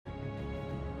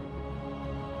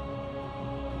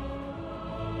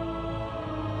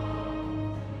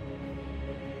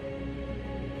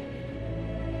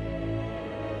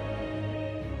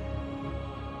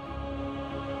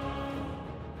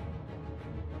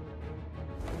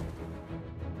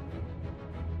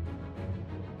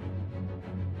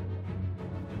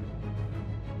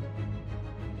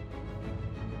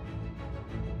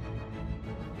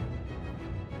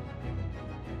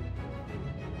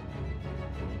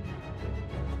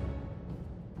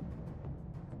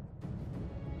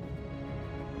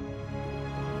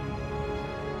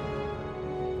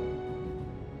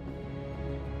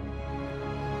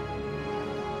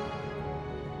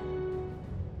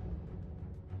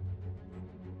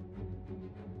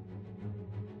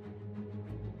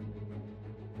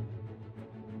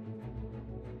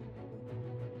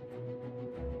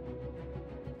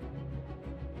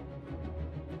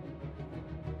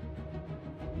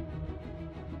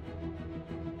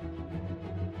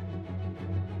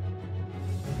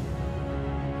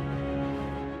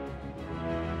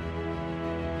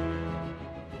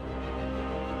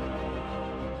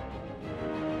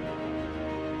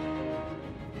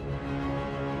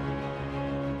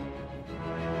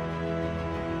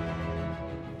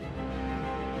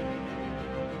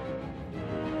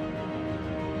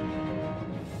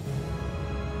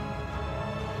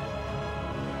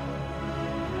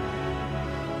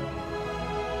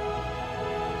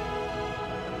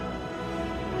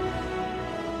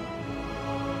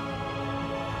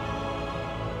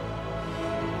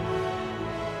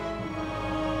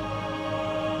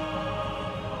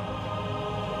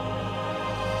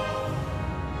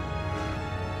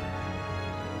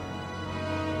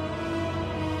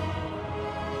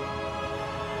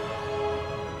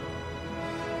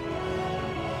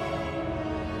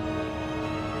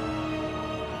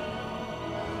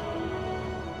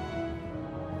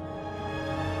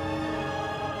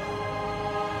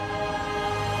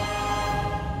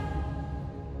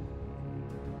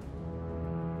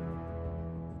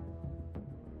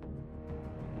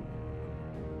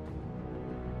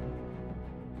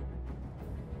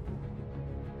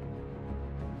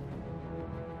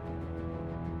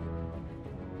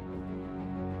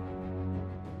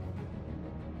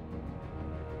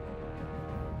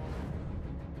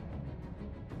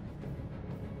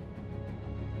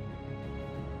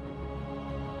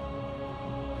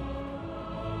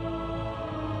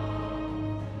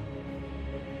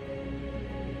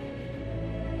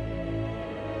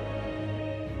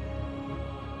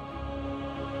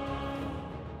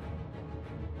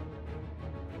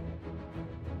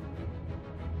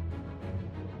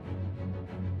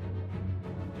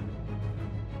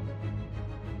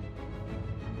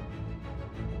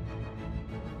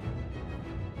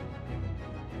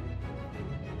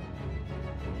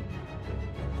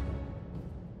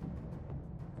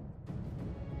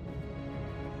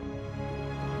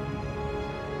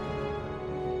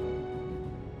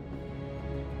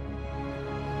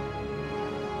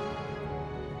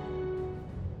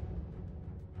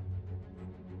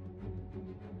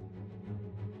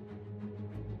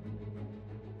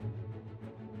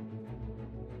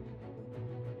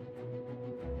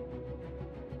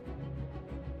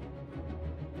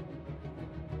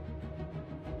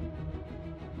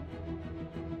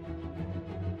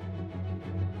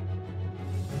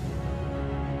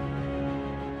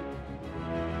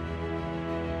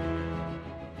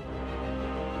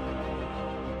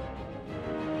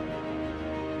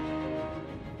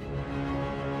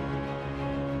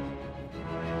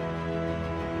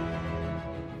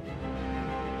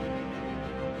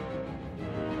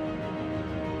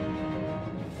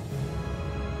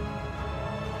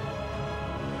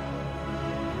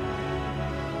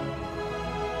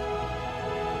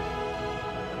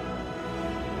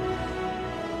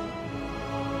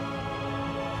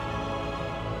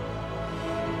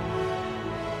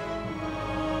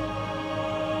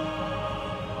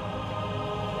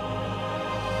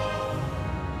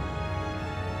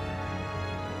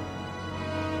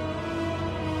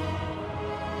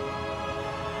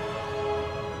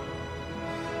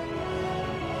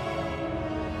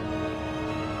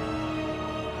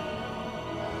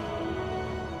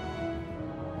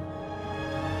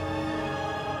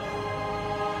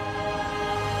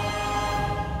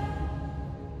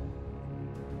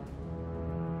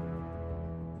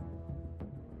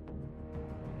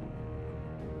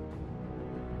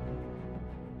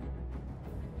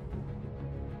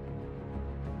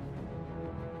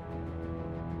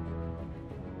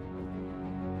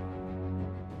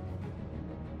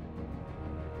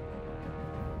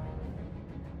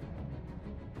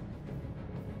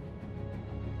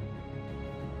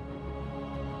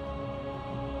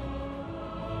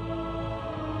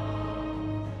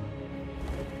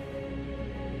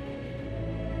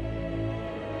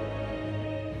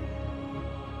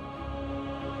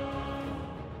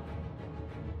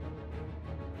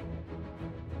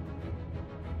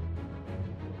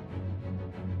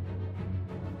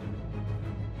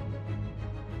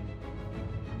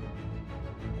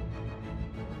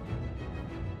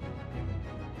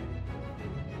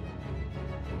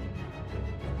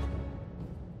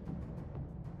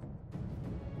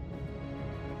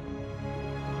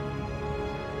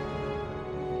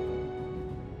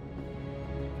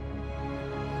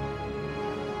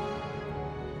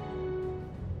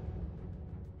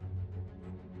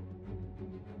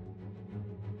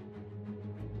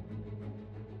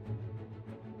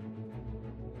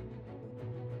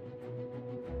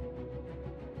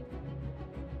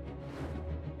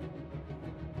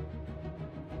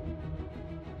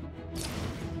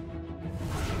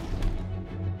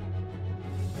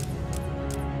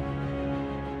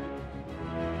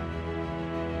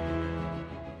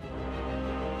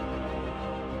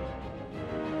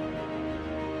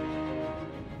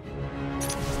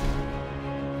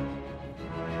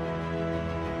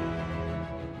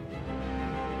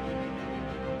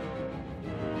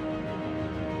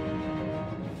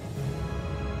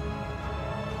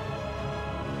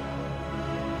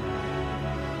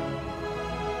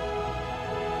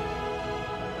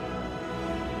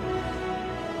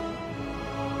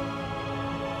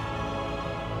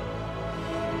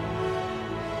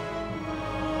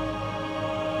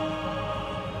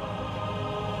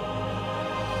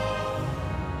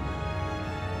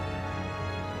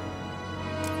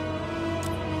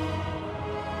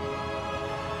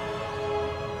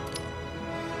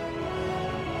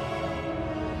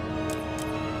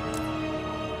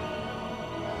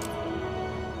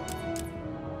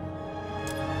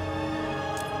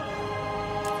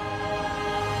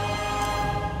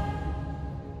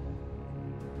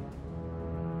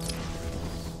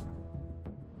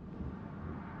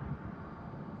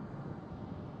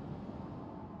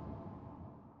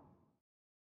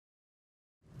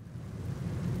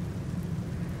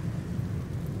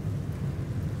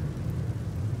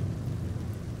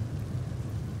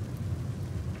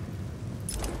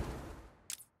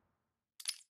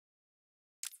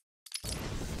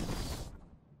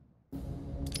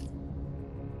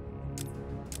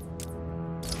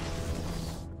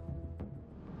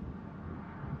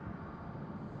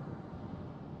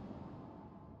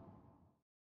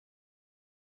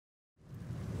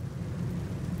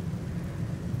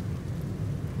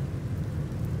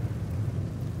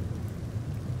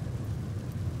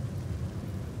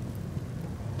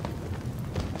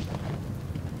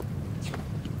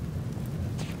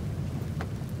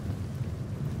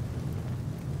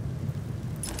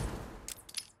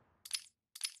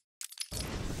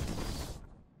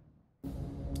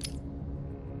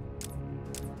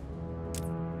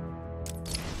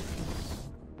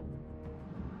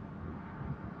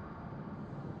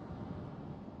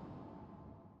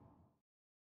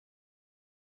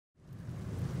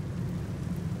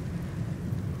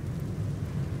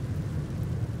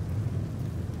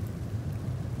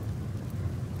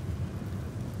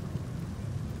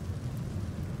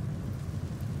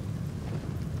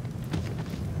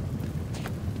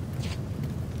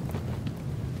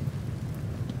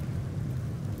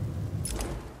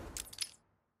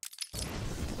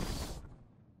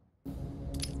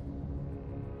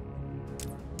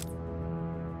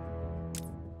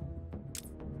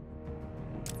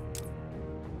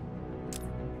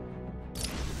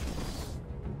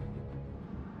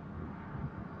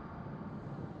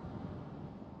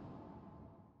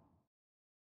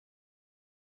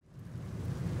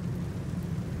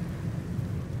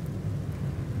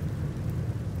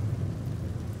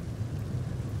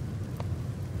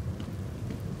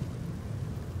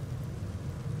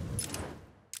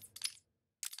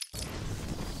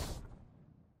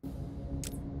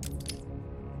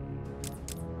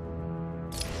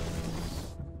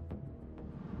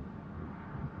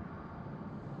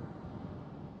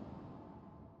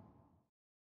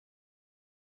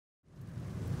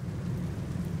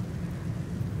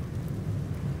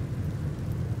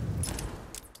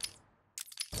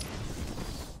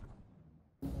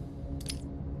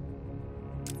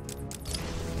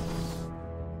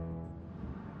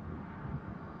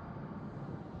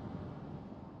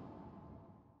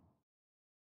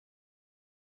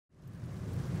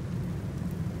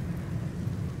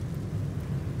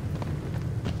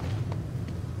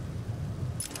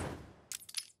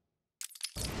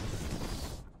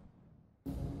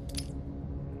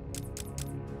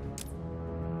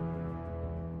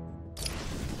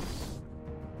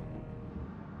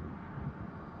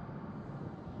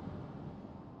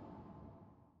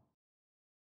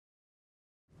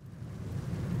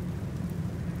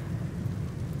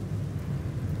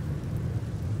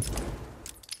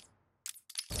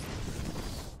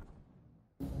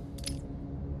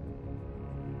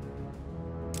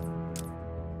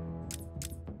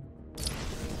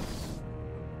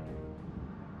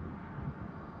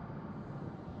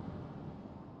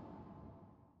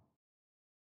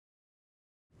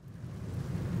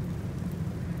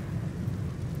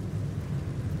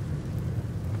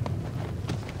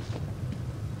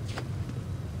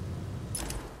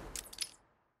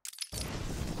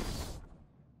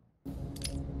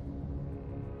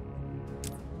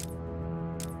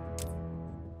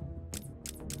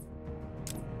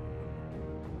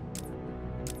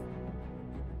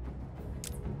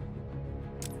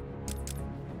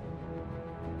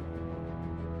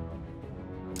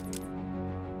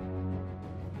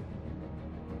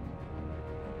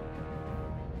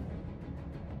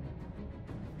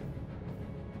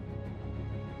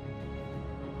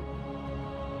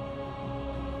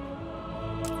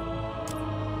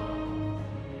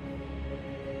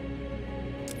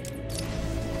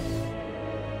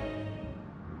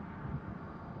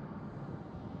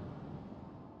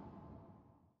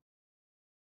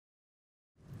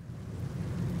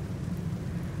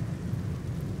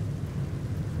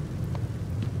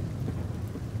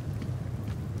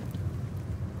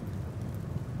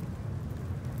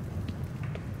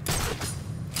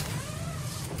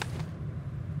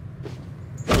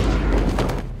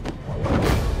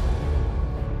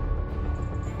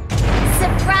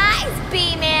Surprise,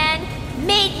 B-Man!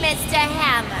 Meet Mr.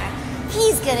 Hammer.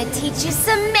 He's gonna teach you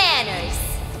some manners.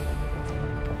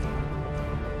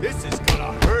 This is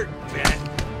gonna hurt, man.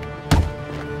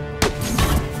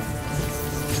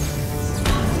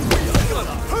 It's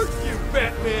gonna hurt you,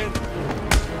 Batman.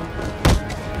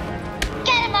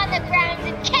 Get him on the ground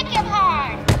and kick him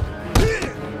hard!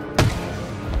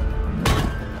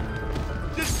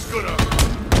 This is gonna...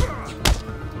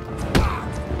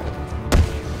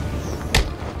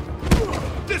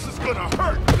 This is gonna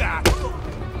hurt, Bat.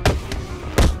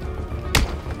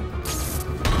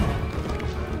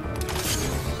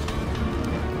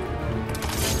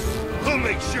 We'll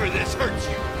make sure this hurts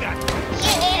you, Bat.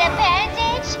 You need a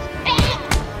bandage? Bam!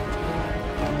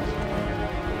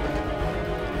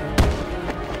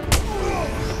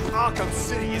 Arkham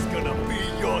City is gonna be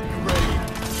your grave.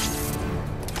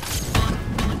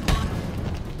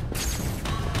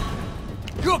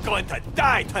 You're going to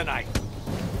die tonight.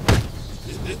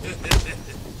 Give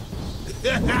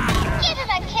him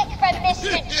a kick from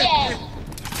Mr. J.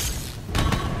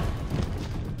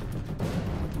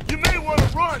 You may want to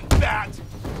run, Bat.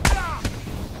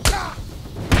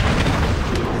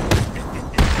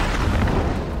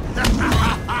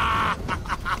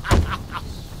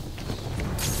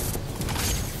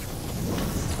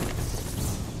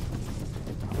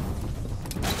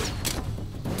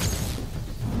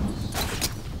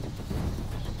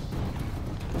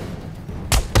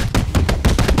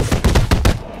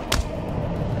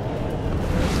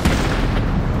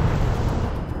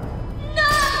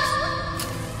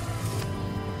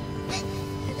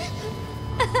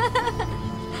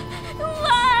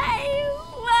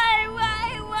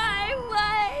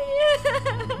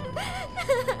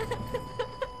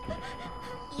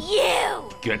 You!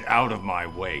 Get out of my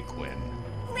way, Quinn.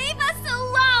 Leave us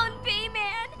alone,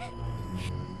 B-Man!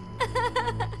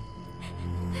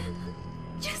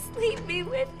 Just leave me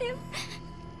with him.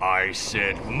 I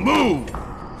said move!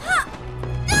 Huh.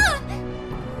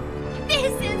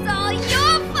 This is all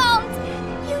your fault!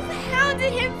 You've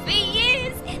hounded him for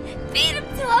years, beat him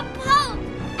to a pulp,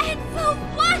 and for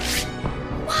what?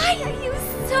 Why are you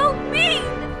so mean?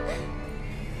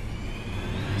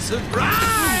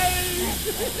 Surprise!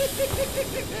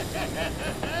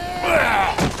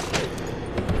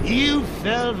 You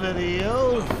fell for the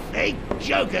old fake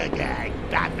Joker gag,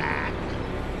 Batman.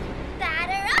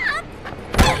 Batter up!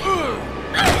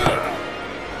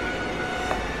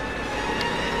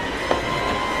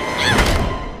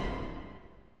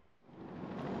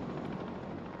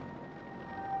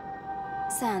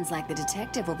 Sounds like the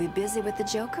detective will be busy with the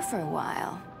Joker for a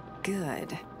while.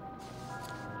 Good.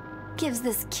 Gives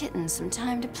this kitten some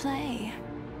time to play.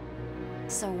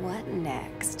 So what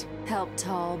next? Help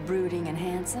tall, brooding, and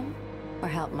handsome? Or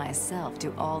help myself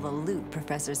do all the loot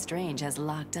Professor Strange has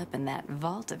locked up in that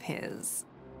vault of his?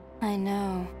 I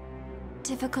know.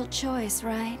 Difficult choice,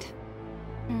 right?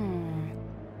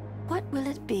 What will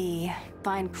it be?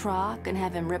 Find Croc and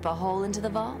have him rip a hole into the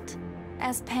vault?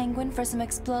 Ask Penguin for some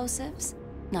explosives?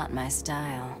 Not my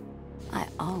style. I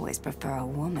always prefer a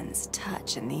woman's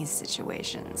touch in these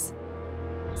situations.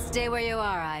 Stay where you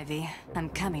are, Ivy. I'm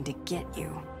coming to get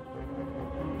you.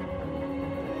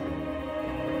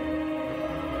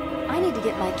 I need to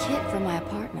get my kit from my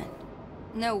apartment.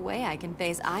 No way I can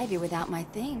face Ivy without my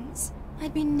things.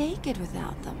 I'd be naked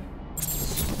without them.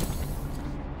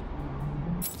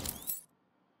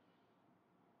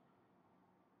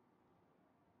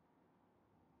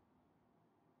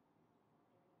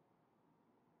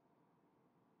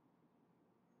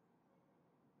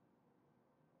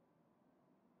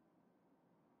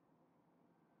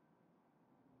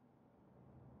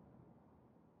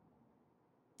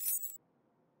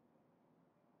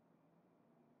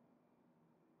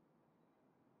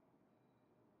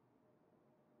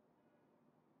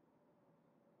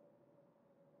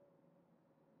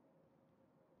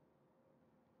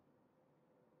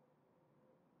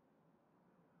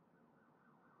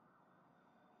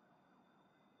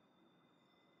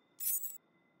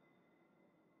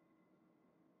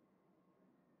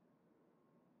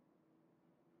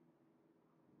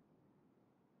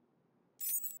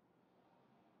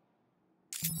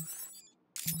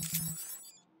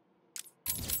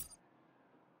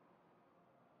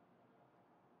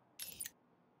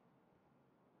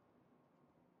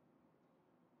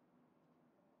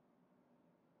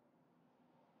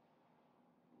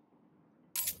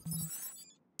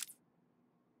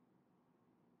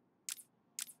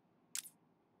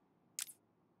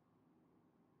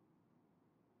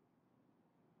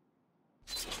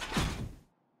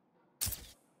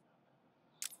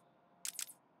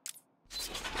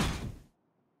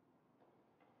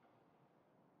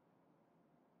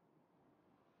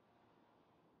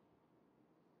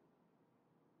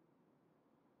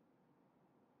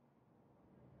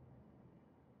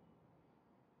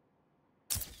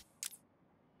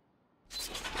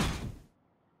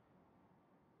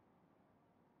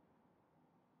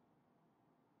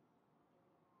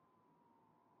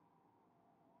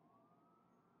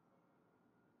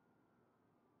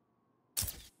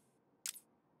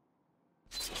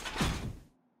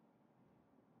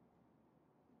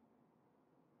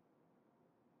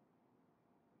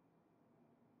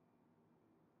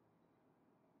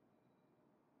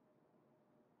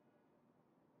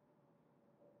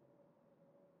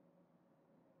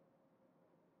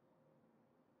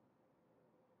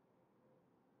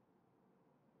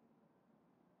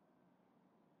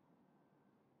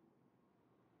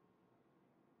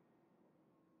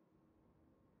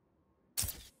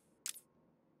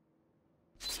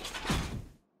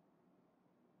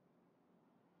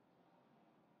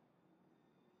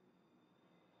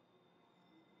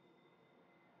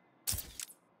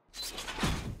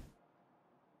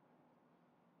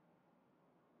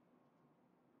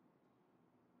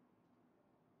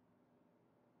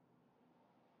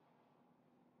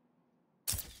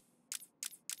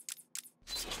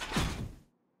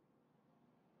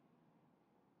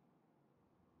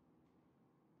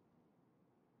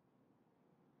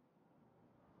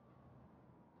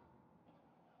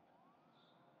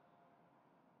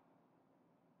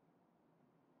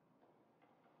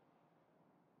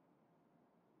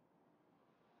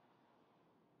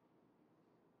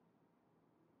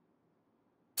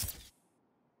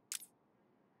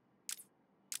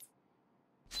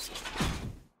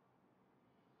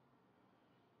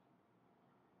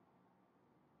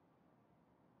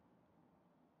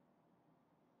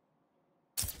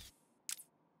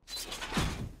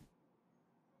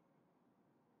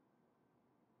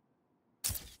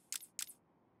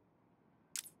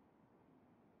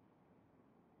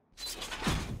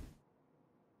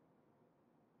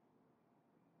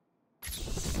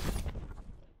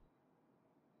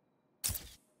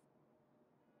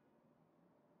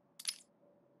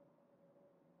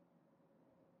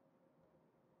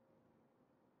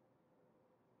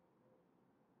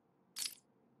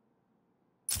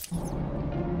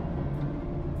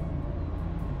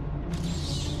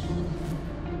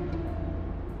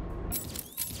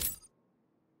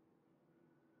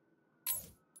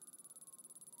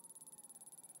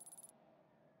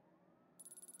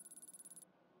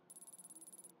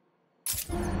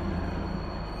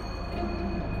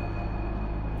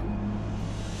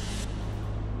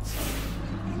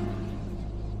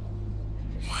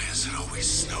 is it always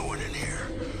snowing in here?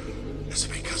 Is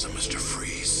it because of Mr.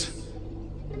 Freeze?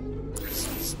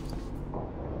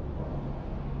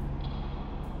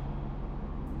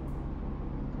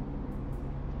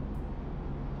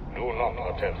 Do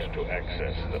not attempt to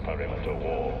access the perimeter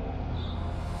wall.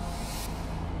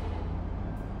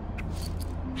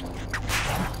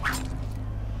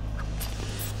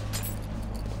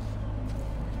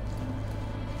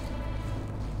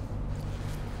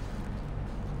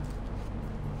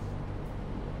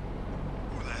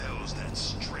 Who the hell is that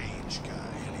strange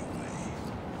guy, anyway?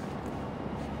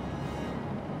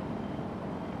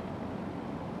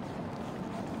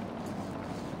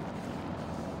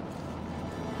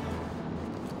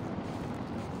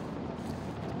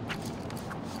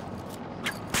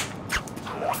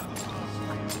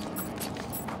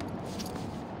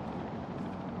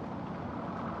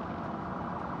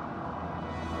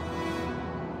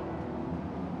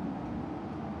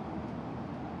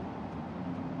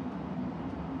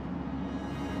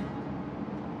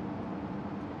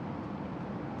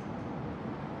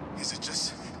 Is it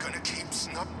just gonna keep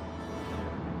snub?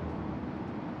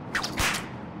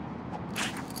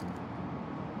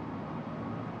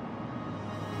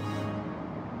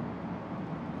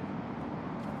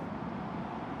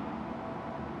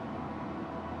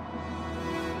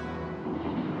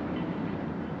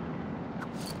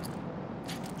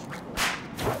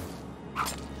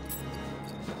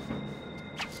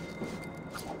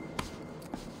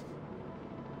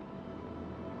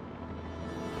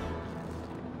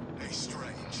 Hey,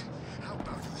 Strange, how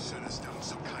about you set us down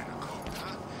some kind of code,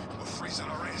 huh? We're freezing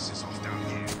our asses off down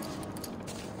here.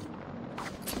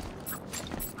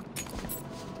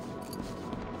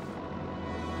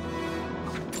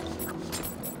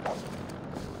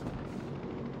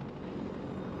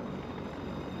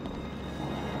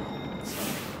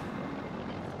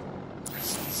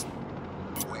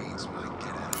 Wayne's my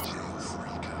get out of jail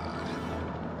free card.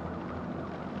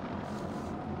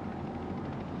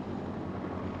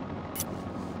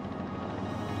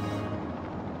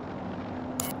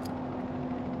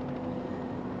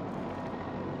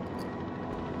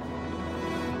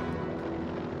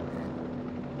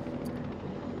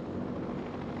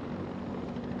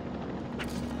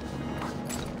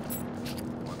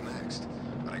 What next?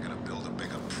 Are they gonna build a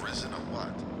bigger prison or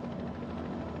what?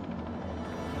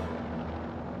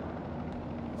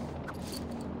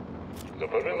 The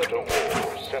perimeter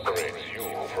wall separates you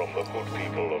from the good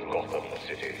people of Gotham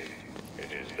City.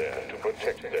 It is there to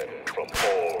protect them from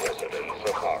all residents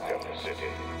of Arkham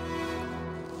City.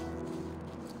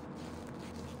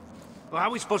 Well, how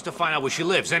are we supposed to find out where she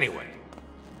lives, anyway?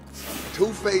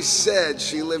 Two-Face said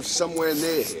she lives somewhere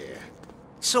near here.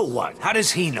 So what? How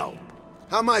does he know?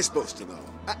 How am I supposed to know?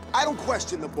 I don't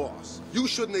question the boss. You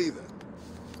shouldn't either.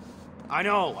 I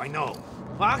know.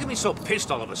 Well, how can he be so pissed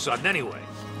all of a sudden, anyway?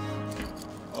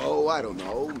 Oh, I don't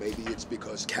know. Maybe it's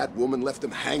because Catwoman left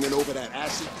him hanging over that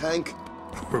acid tank.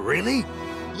 Really?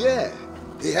 Yeah.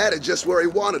 He had it just where he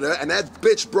wanted her, and that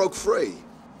bitch broke free.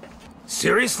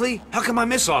 Seriously? How come I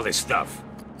miss all this stuff?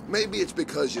 Maybe it's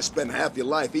because you spend half your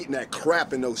life eating that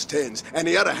crap in those tins, and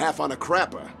the other half on a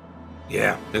crapper.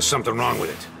 Yeah, there's something wrong with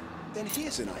it. Then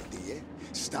here's an idea.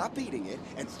 Stop eating it,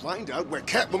 and find out where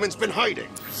Catwoman's been hiding.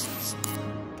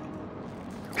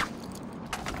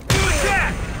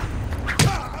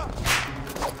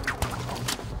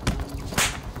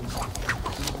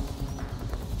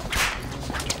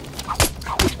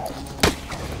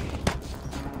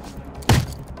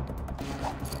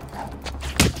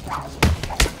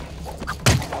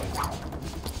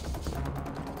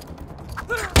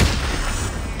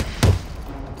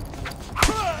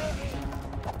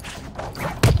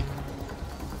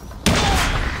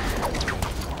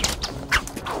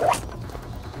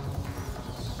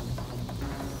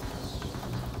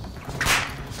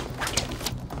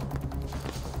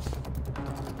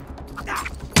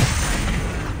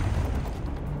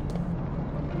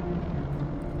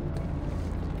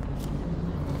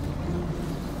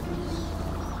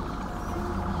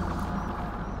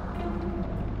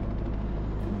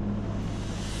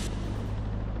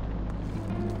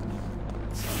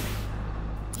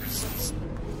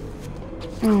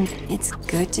 It's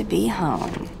good to be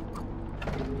home.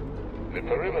 The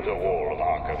perimeter wall of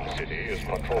Arkham City is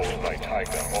patrolled by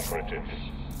Tiger operatives.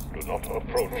 Do not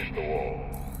approach the wall.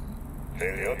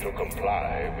 Failure to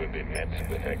comply will be met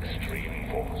with extreme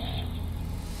force.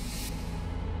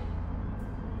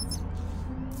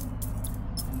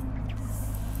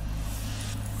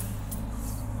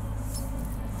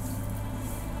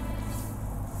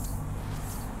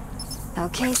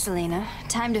 Okay, Selena,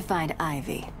 time to find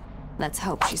Ivy. Let's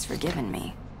hope she's forgiven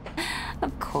me.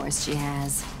 Of course she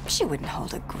has. She wouldn't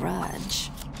hold a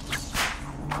grudge.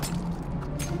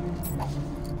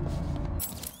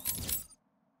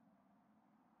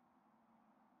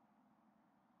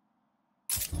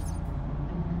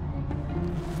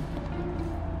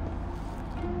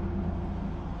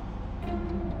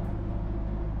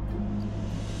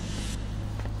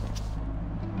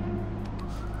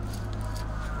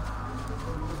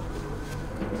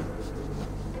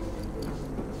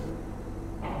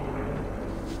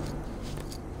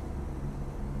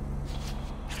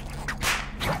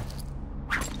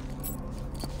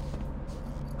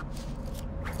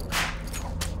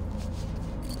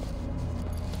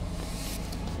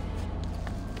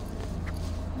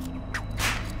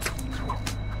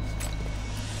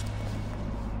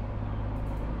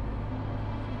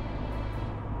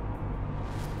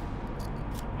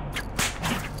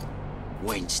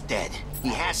 Wayne's dead. He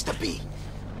has to be.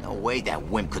 No way that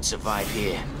wimp could survive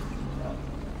here.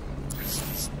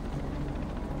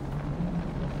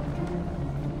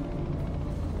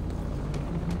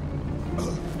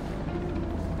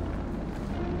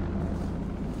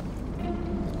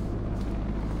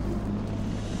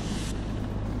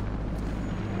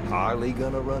 Harley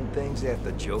gonna run things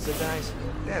after Joker dies?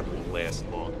 That won't last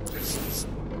long.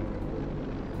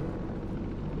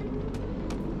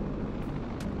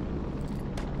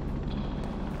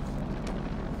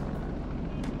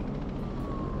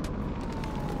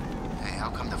 How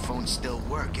come the phones still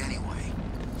work anyway?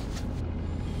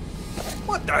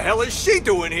 What the hell is she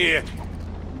doing here?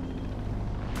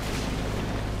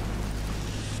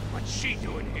 What's she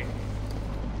doing here?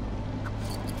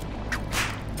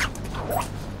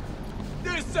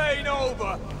 This ain't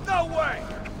over! No way!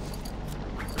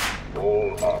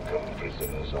 All Arkham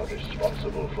prisoners are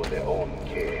responsible for their own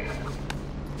care.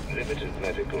 Limited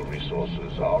medical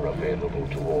resources are available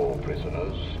to all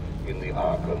prisoners in the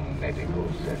Arkham Medical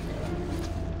Center.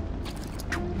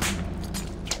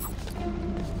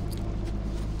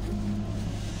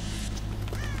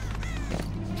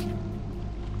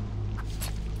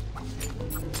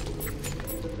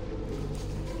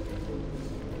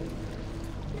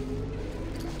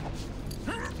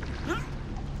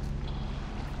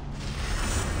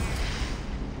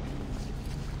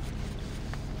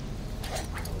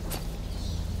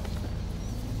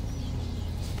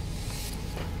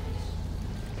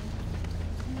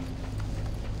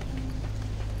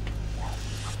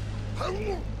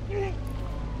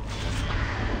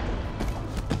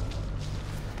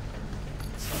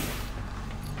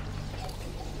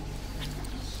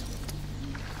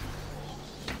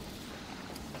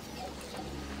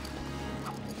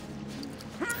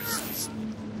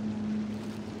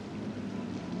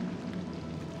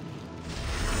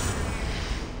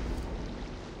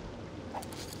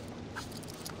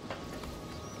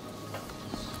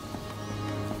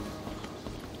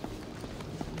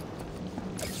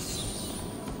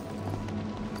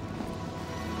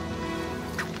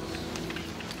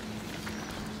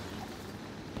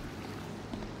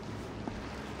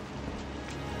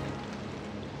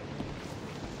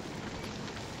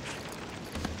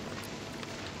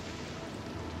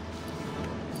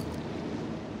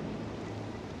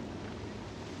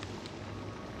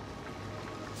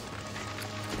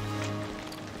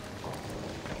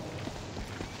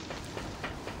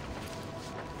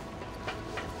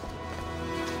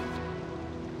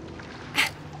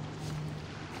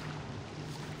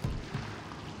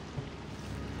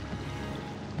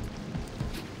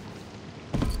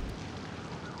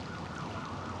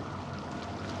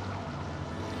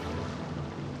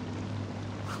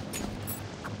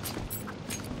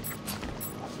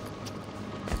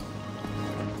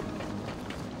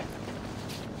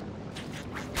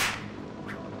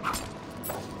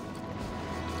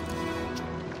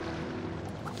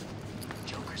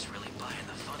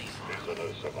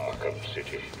 Prisoners of Arkham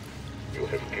City, you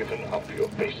have given up your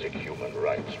basic human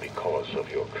rights because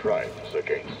of your crimes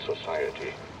against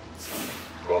society.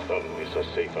 Gotham is a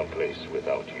safer place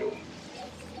without you.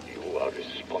 You are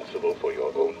responsible for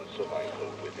your own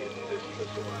survival within this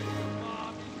facility.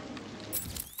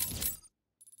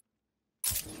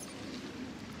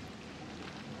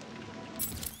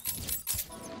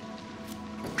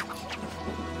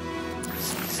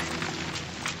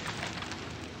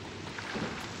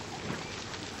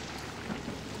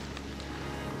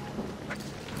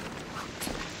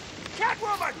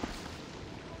 Catwoman!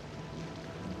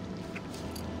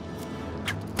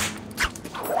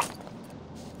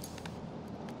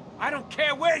 I don't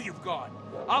care where you've gone.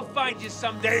 I'll find you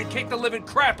someday and kick the living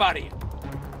crap out of you.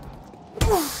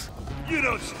 You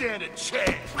don't stand a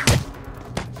chance!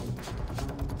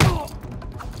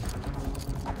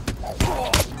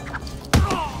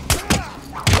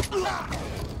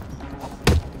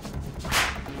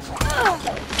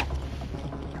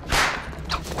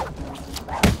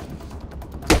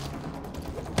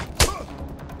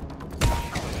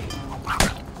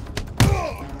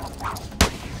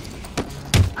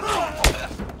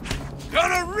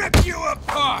 Gonna rip you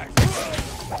apart!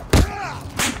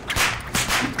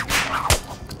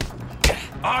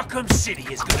 Arkham City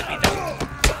is gonna be the...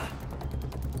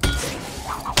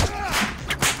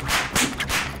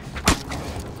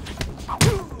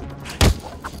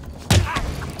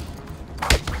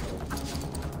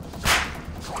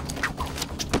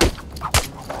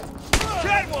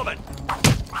 Catwoman!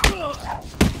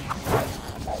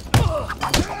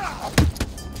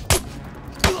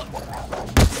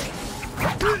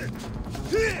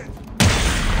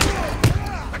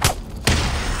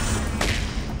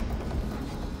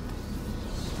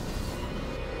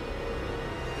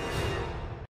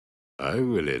 I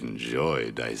will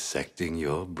enjoy dissecting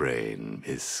your brain,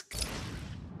 Miss.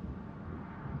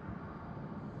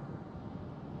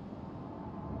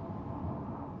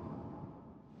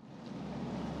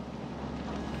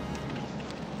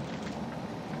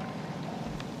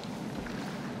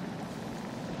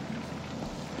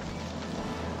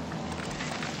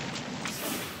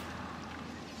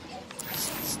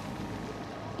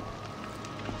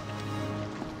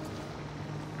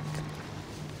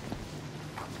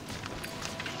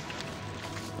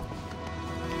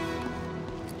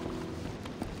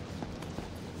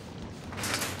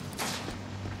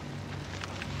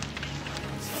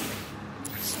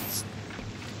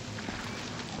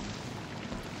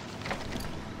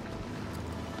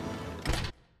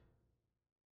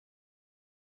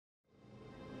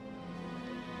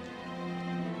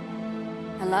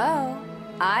 Hello?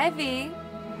 Ivy?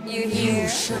 You here? You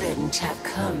shouldn't have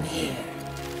come here.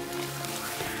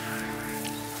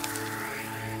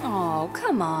 Oh,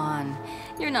 come on.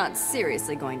 You're not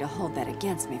seriously going to hold that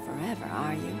against me forever,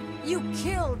 are you? You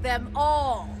killed them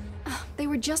all! They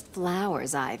were just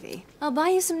flowers, Ivy. I'll buy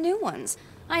you some new ones.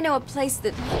 I know a place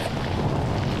that...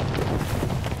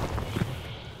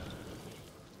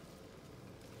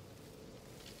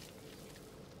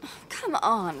 Come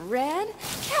on, Red.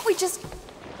 Can't we just...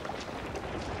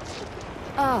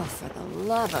 Oh, for the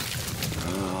love of...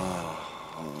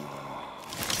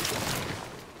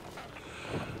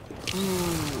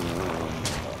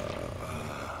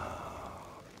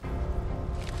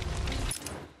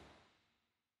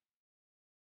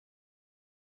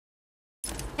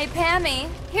 Hey, Pammy,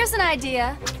 here's an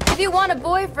idea. If you want a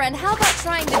boyfriend, how about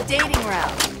trying the dating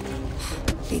route?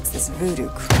 Beats this voodoo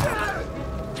crap.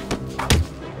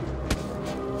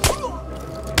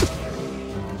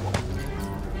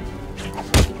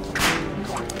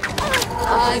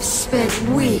 I've spent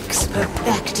weeks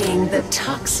perfecting the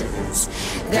toxins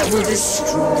that will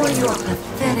destroy your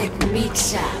pathetic meat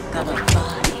sack of a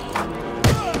body.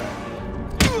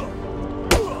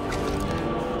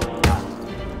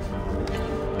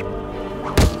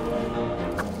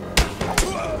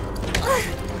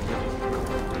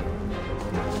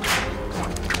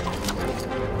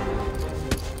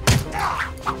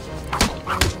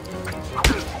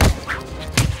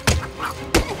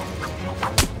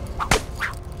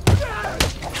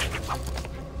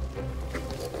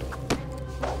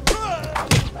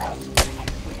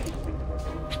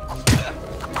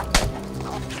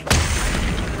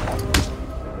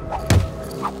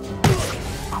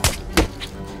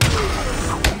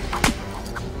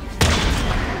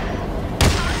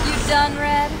 Done,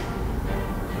 Red?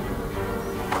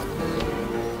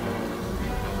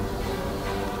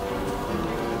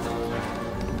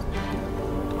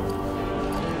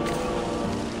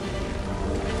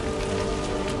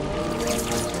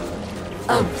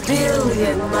 A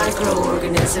billion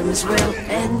microorganisms will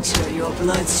enter your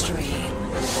bloodstream.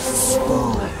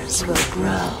 Spores will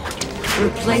grow,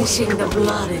 replacing the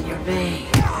blood in your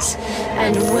veins.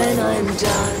 And when I'm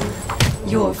done,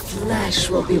 your flesh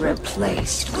will be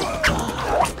replaced with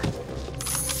bark.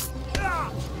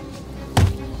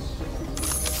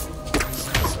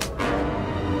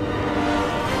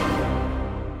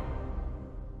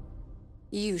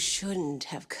 You shouldn't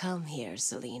have come here,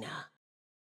 Selena.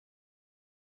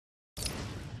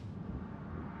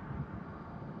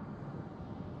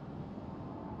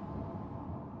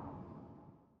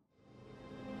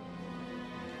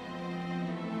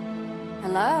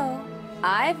 Hello?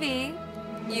 Ivy?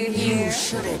 You here? You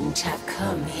shouldn't have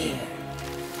come here.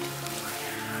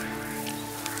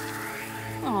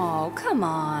 Oh, come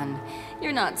on.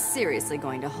 You're not seriously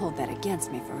going to hold that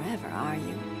against me forever, are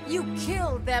you? You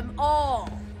killed them all!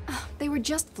 They were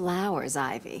just flowers,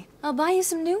 Ivy. I'll buy you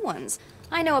some new ones.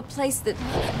 I know a place that...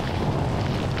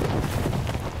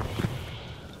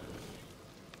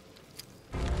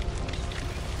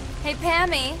 Hey,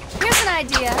 Pammy, here's an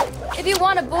idea. If you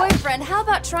want a boyfriend, how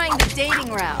about trying the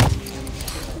dating route?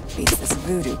 Beats this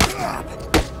voodoo crap.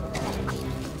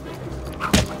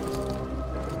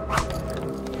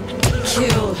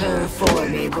 Kill her for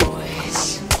me,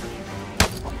 boys.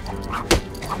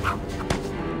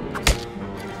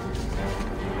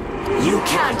 You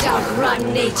can't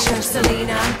outrun nature,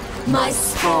 Selena. My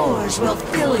spores will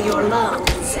fill your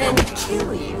lungs and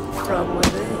kill you from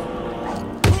within.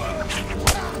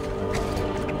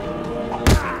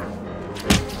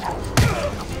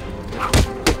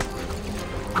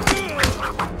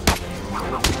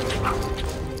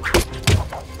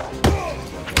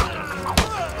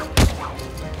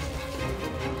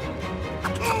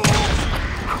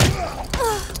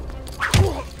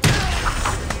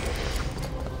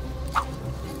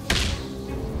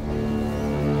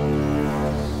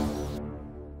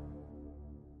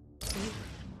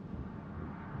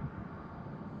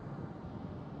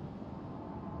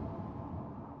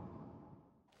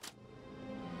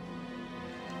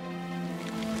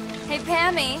 Hey,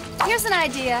 Pammy, here's an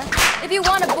idea. If you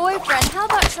want a boyfriend, how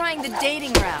about trying the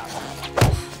dating route?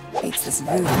 Beats this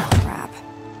voodoo crap.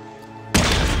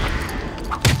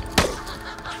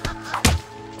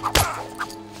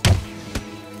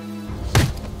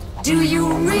 Do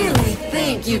you really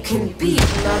think you can beat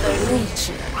Mother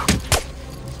Nature?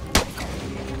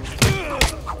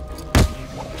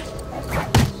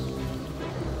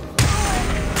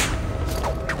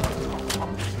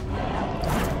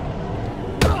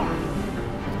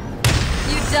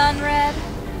 Done, Red?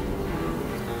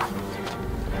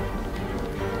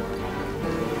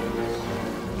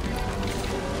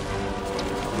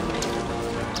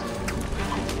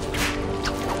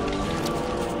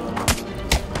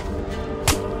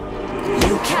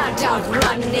 You can't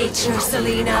outrun nature,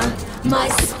 Selena. My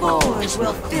spores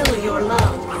will fill your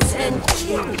lungs and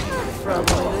kill you from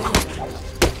within.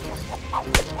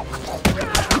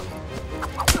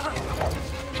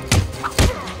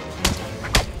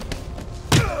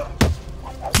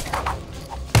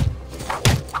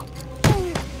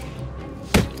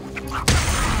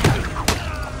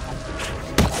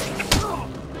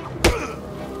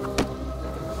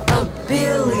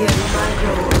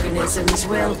 Microorganisms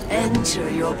will enter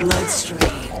your bloodstream.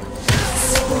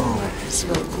 Spores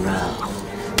will grow,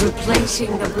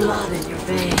 replacing the blood in your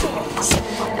veins.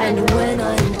 And when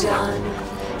I'm done,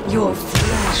 your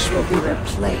flesh will be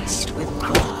replaced with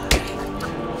bark.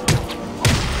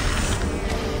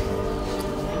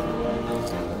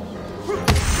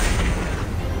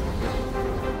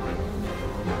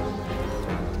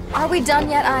 Are we done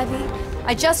yet, Ivy?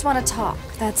 I just want to talk,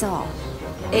 that's all.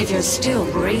 If you're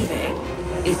still breathing,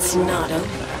 it's not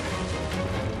over.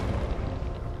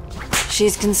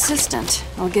 She's consistent,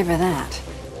 I'll give her that.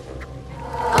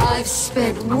 I've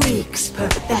spent weeks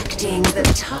perfecting the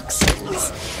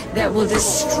toxins that will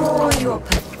destroy your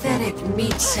pathetic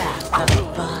meat sack of a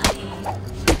body.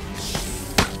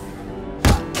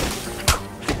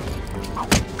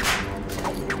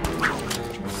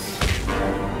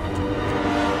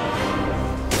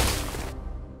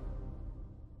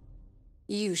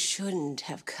 You shouldn't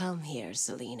have come here,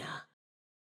 Selena.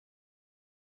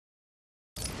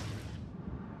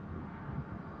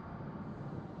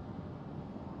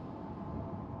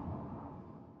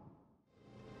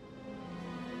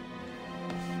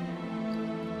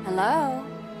 Hello?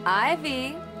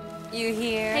 Ivy? You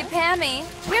here? Hey, Pammy,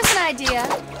 here's an idea.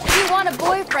 If you want a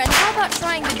boyfriend, how about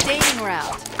trying the dating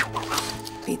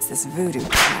route? Beats this voodoo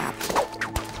crap.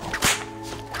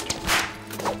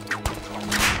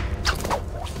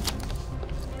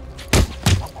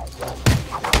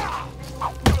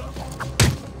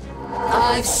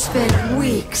 I've spent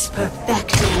weeks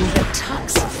perfecting the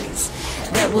toxins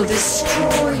that will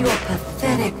destroy your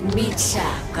pathetic meat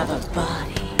sack of a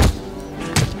body.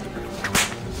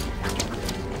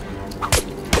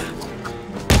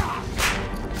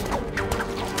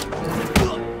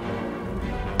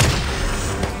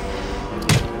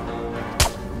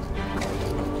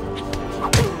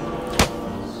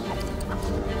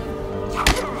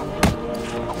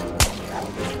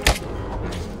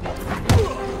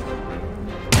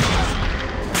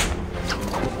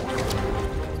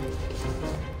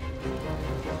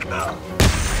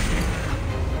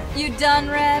 You done,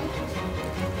 Red?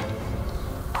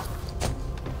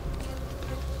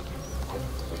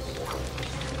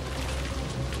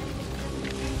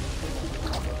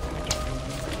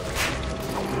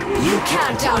 You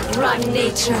can't outrun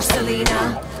nature,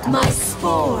 Selena. My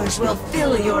spores will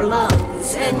fill your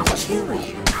lungs and kill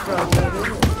you from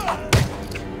within.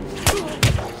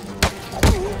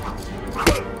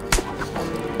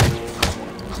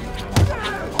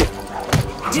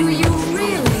 Do you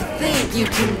really think you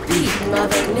can beat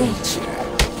Mother Nature?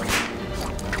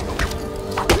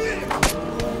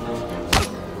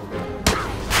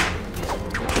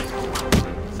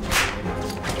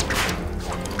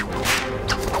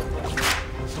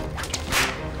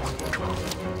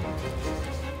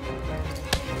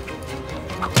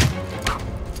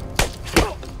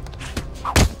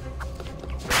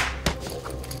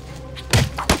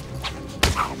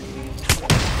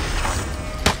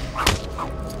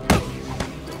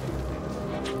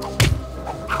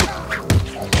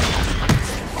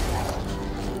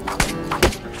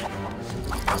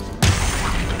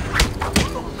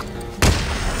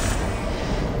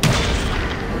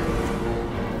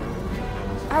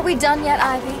 Are we done yet,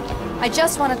 Ivy? I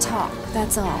just want to talk,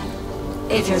 that's all.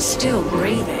 If you're still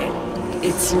breathing,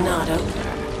 it's not over.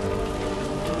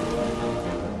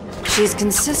 She's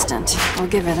consistent, I'll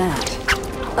give her that.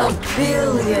 1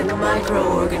 billion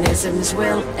microorganisms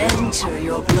will enter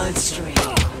your bloodstream.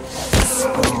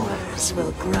 Spores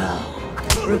will grow,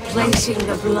 replacing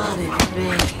the blood in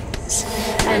your veins.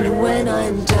 And when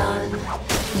I'm done,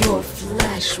 your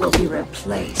flesh will be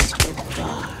replaced with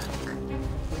bark.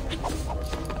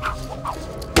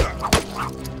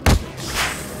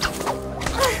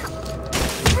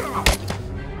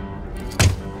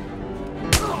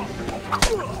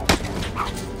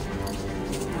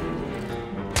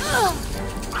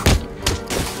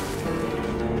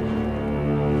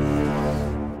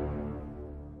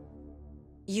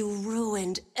 You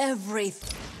ruined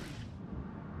everything.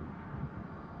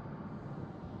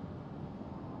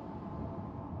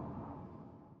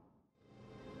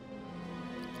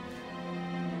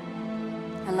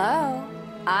 Hello?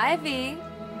 Ivy?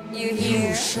 You here?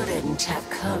 You shouldn't have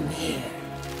come here.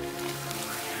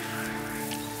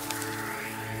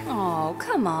 Oh,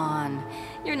 come on.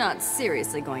 You're not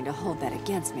seriously going to hold that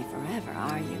against me forever,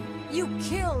 are you? You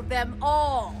killed them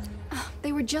all!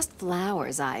 They were just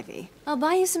flowers, Ivy. I'll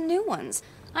buy you some new ones.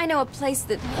 I know a place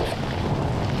that...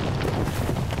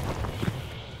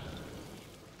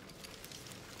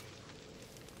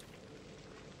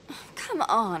 Come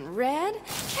on, Red.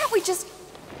 Can't we just...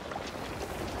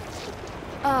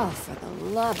 Oh, for the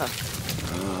love of...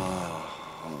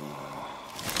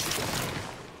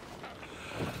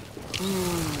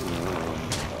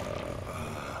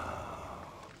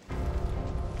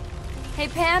 Hey,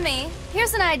 Pammy,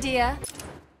 here's an idea.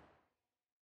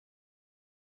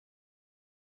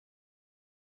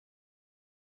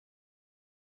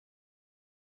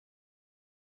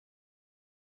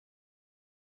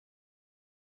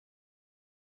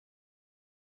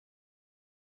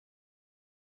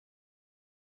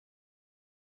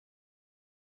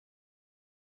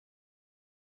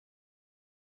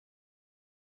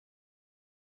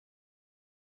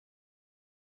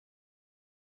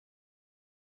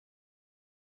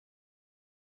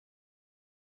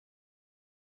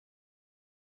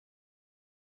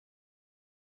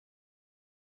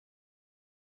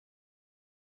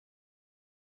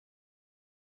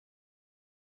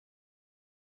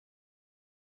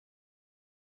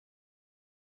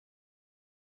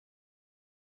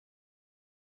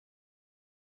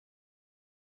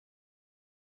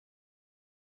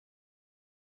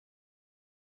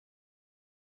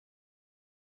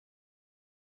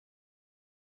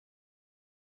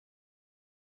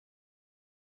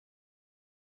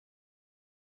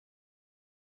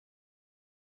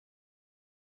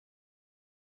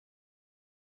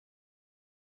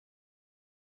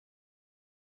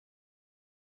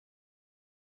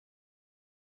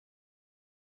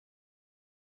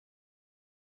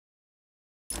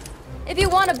 If you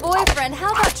want a boyfriend,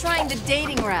 how about trying the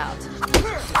dating route?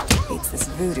 Hates this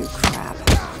voodoo crap.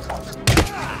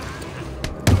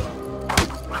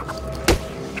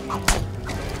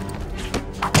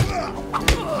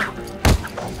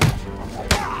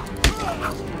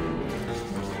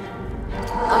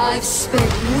 I've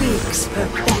spent weeks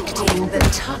perfecting the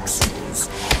toxins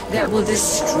that will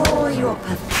destroy your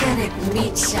pathetic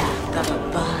meat sack of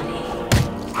a body.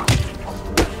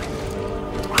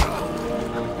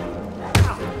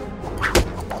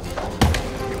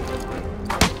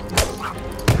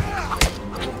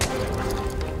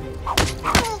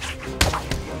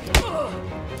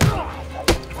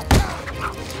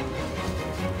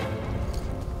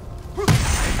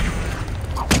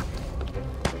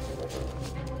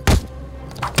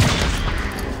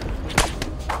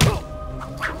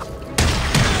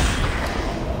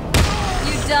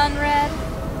 Done, Red?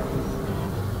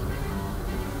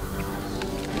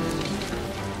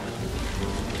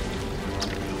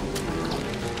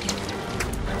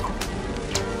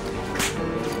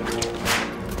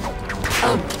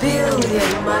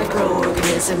 billion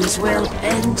microorganisms will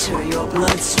enter your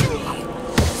bloodstream.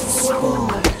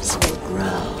 Spores will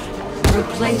grow,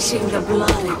 replacing the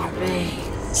blood in your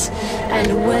veins.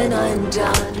 And when I'm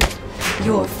done,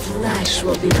 your flesh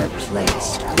will be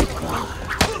replaced with blood.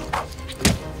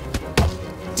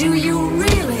 Do you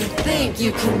really think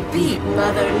you can beat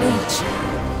Mother Nature?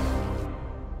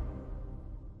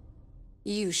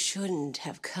 You shouldn't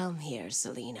have come here,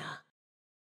 Selena.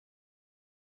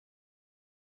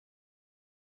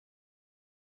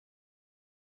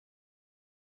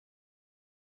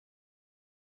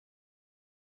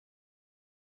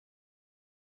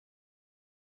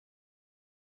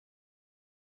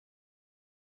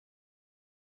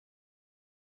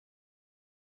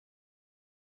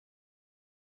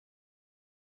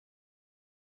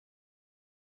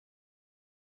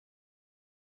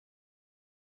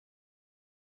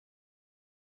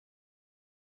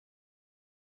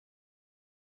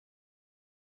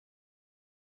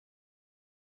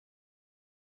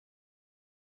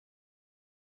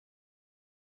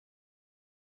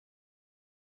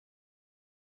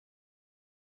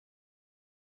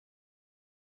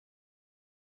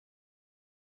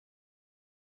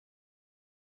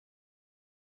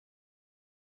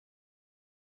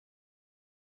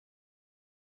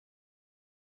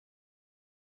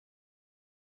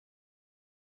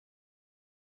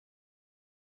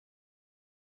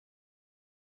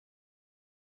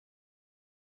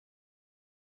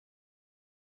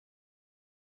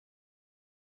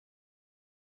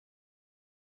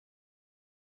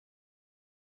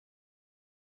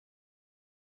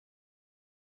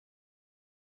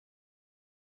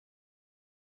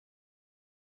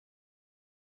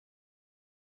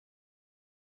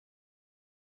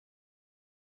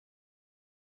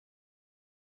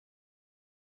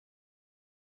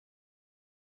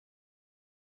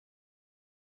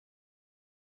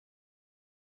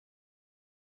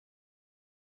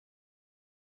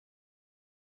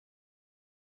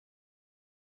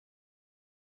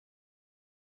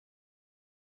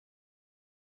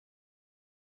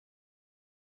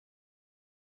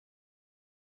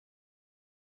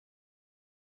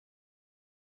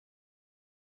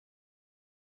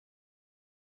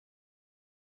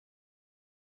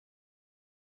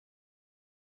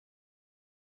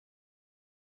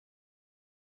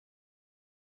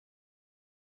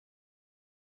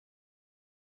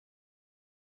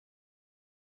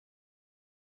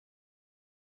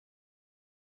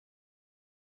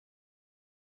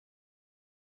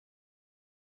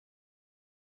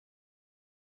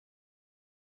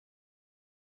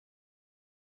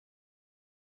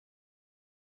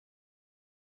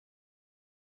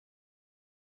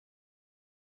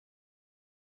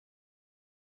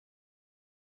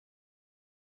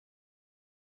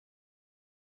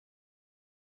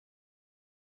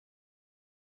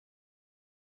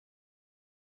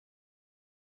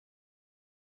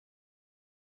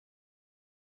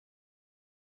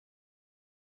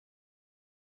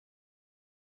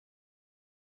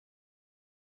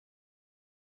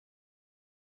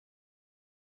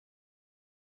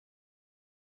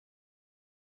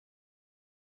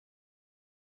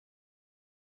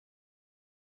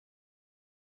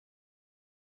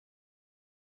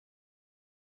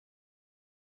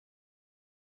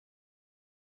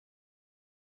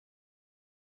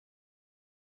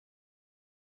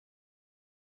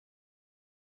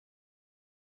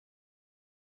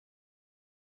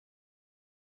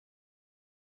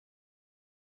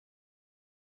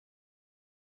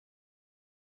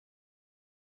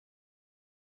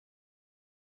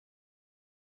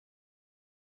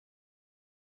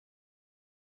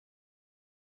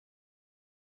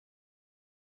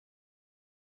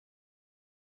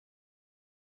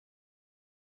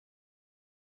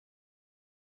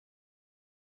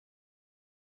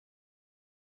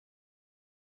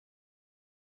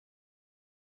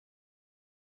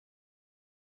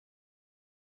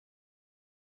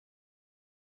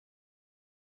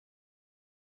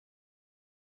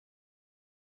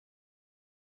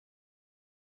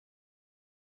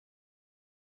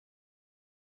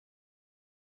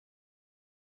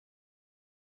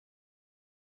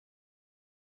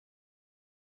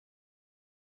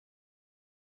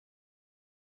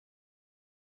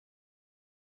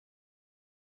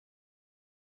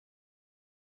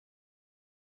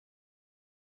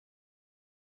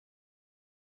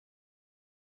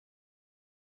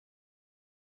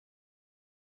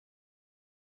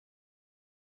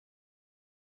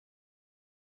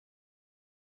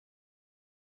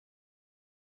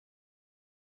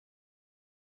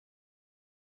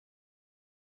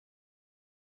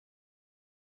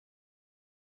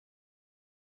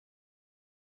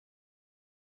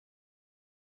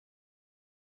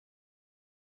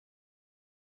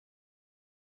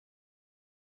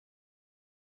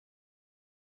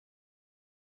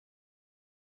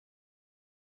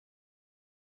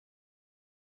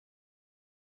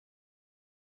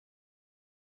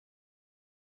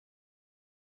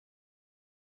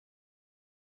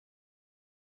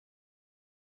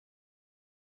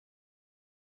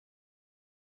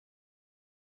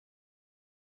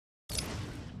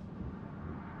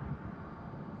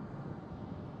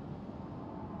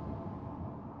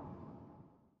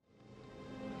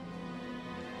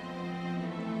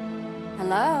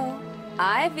 Hello?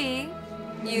 Ivy?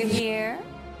 You here?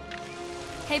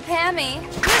 Hey, Pammy,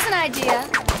 here's an idea.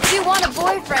 If you want a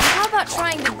boyfriend, how about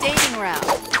trying the dating route?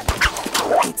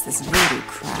 It's this voodoo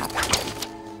crap.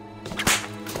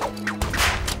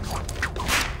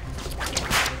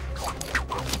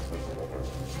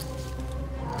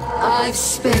 I've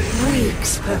spent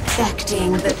weeks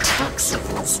perfecting the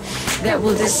toxins that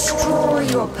will destroy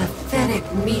your pathetic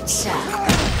meat sack.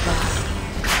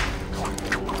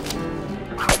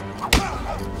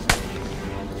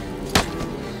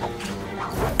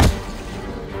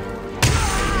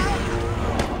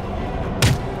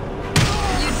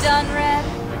 You done, Red?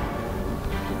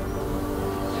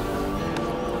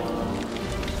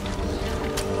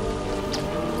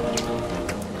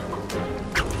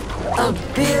 A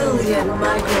billion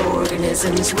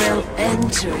microorganisms will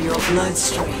enter your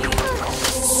bloodstream.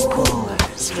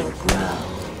 Spores will grow,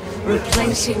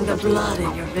 replacing the blood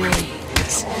in your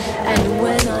veins. And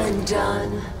when I'm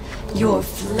done, your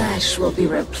flesh will be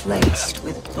replaced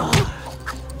with bark.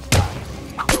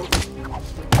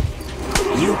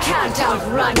 You can't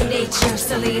outrun nature,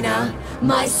 Selena.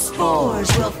 My spores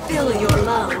will fill your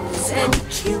lungs and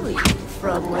kill you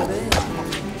from within.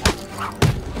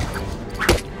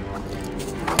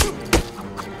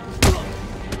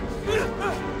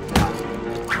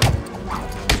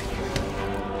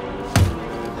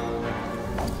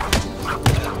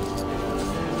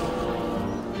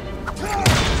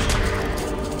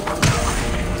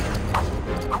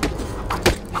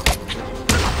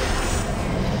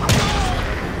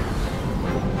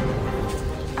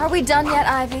 Are we done yet,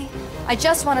 Ivy? I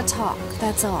just want to talk,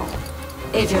 that's all.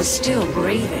 If you're still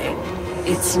breathing,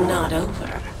 it's not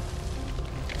over.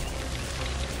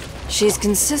 She's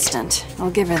consistent,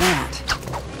 I'll give her that.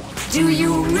 Do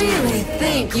you really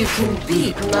think you can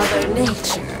beat Mother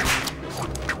Nature?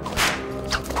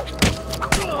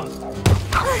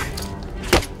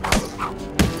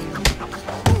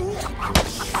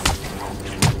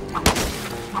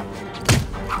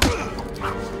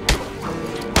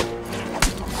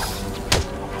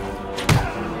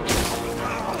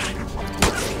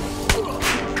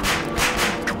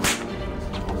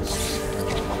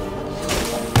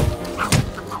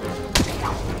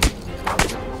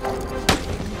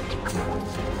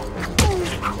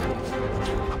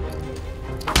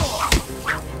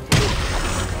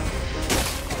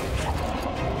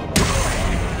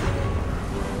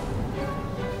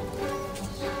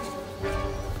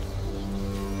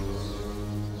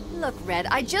 Look, Red,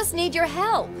 I just need your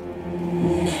help.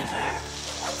 Never.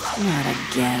 Not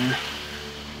again.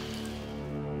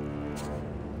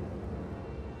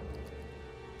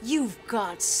 You've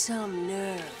got some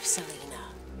nerve, Selena.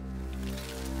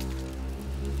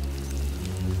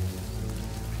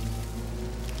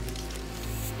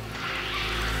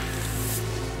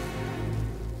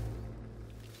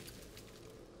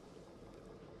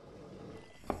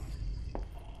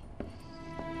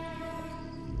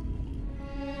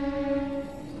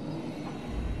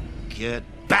 Get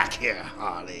back here,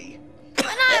 Harley. But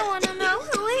I want to know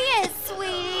who he is,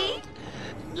 sweetie.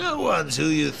 No one's who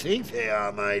you think they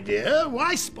are, my dear.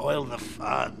 Why spoil the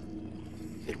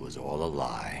fun? It was all a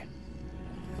lie.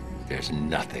 There's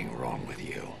nothing wrong with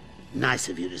you. Nice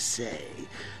of you to say,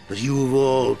 but you of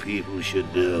all people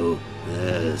should know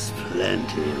there's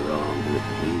plenty wrong with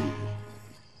me.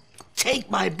 Take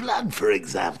my blood, for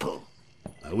example.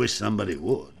 I wish somebody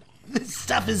would. This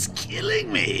stuff is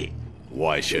killing me.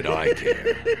 Why should I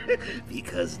care?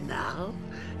 Because now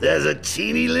there's a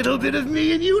teeny little bit of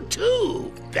me in you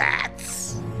too.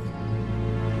 That's...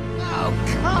 Oh,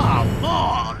 come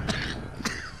on.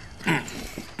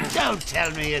 Don't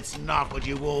tell me it's not what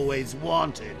you've always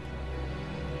wanted.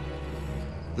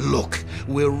 Look,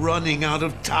 we're running out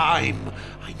of time.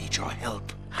 I need your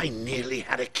help. I nearly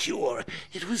had a cure.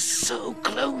 It was so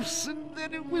close, and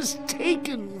then it was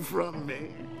taken from me.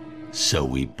 So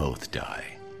we both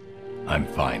die. I'm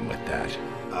fine with that.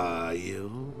 Are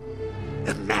you?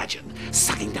 Imagine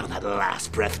sucking down that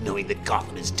last breath knowing that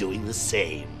Gotham is doing the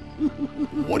same.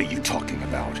 What are you talking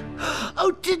about?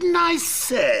 Oh, didn't I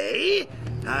say?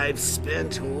 I've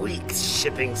spent weeks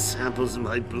shipping samples of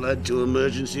my blood to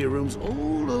emergency rooms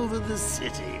all over the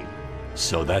city.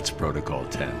 So that's Protocol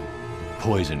 10.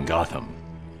 Poison Gotham.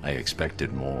 I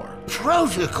expected more.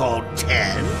 Protocol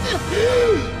 10?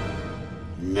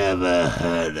 Never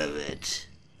heard of it.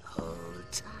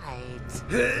 Hold tight.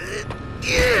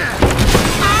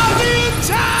 I'll be in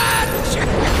touch!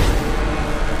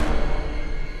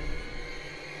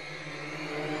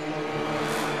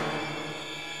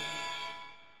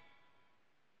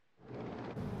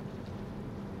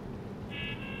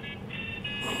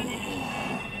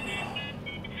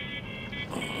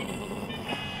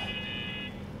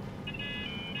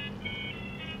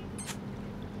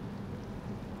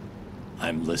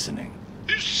 I'm listening.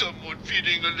 Is someone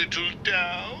feeling a little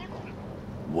down?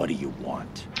 What do you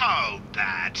want? Oh,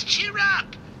 Bats, cheer up.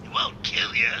 It won't kill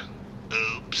you.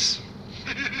 Oops.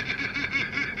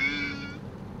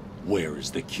 Where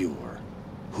is the cure?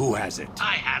 Who has it?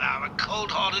 I had our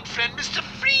cold-hearted friend Mr.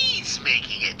 Freeze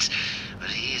making it,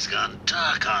 but he's gone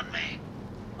dark on me.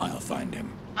 I'll find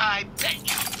him. I bet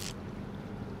you.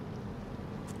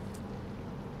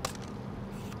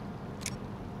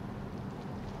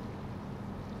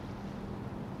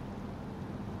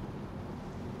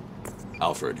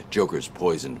 Alfred, Joker's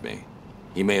poisoned me.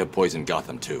 He may have poisoned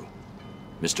Gotham too.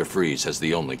 Mr. Freeze has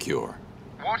the only cure.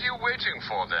 What are you waiting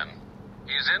for then?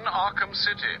 He's in Arkham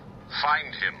City.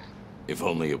 Find him. If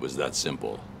only it was that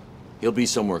simple. He'll be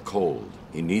somewhere cold.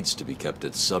 He needs to be kept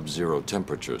at sub-zero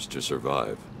temperatures to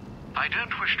survive. I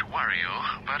don't wish to worry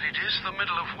you, but it is the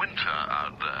middle of winter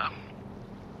out there.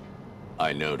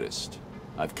 I noticed.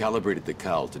 I've calibrated the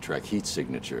cowl to track heat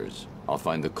signatures. I'll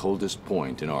find the coldest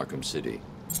point in Arkham City.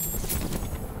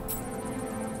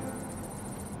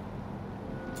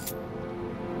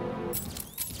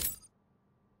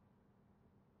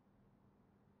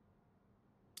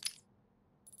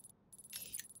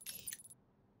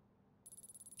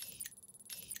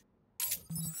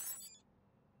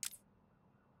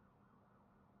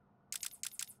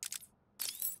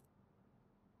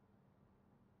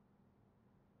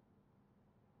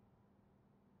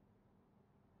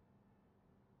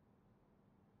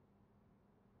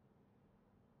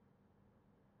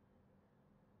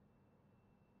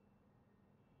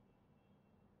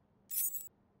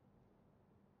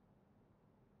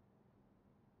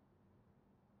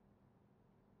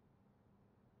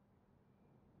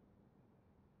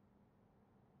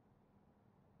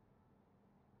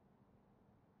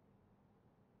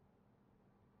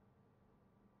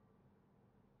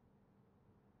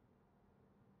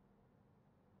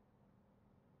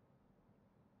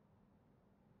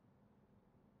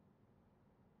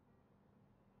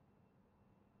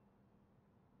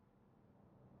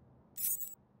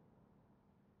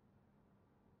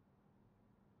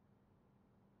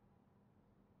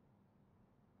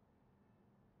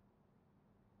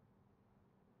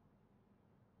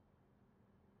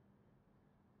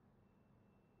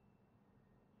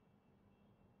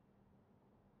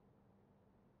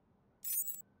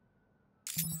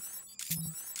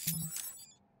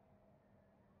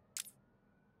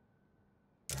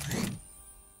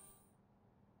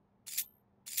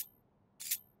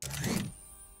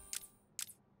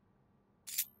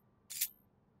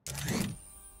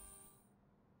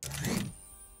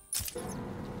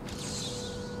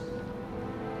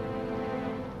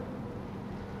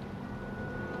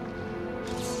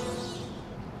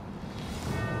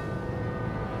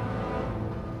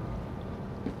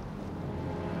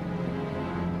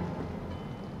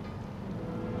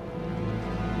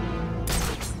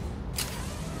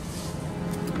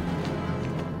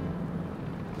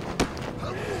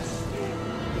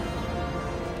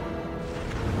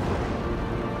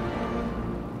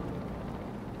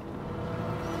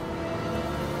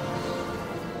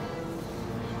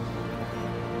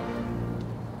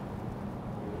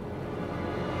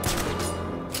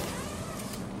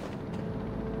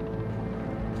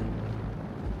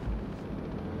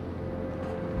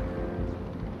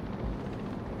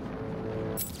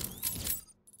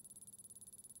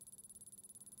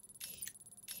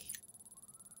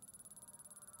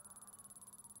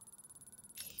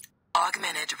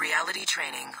 Augmented reality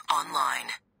training online.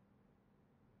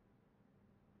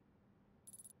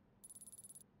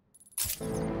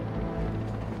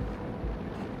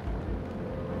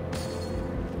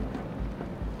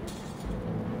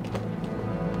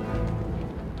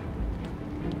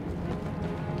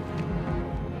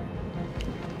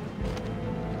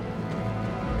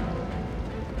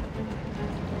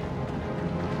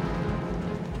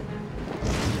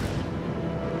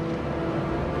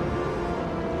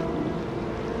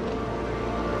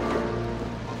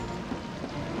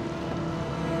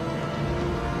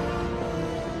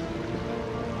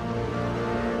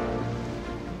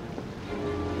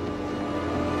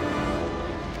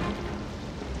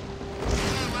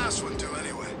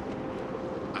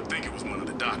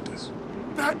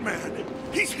 Batman!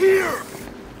 He's here!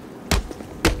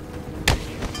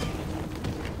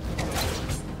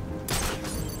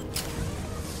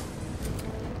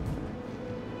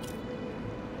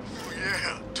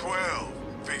 Yeah, 12.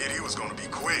 Figured he was gonna be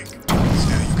quick. Still,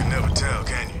 you can never tell,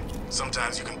 can you?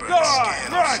 Sometimes you can burn the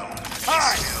skin off someone.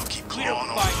 Hi! Still keep clawing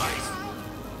on life.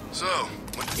 So,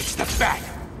 it's the Bat!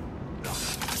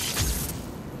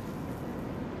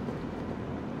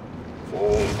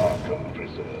 All Arkham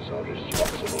prisoners are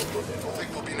responsible for them all. I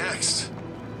think we'll be next.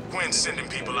 Quinn's sending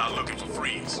people out looking for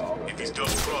Freeze. If he's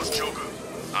double-crossed Joker,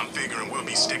 I'm figuring we'll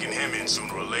be sticking him in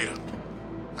sooner or later.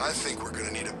 I think we're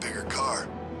gonna need a bigger car.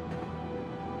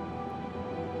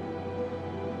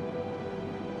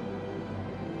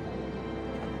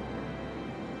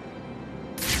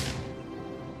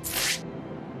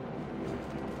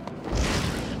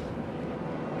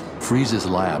 Freeze's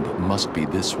lab must be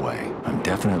this way. I'm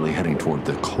definitely heading toward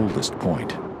the coldest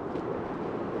point.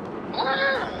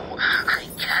 Oh, I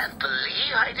can't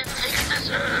believe I didn't think of this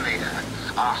earlier.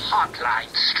 A hotline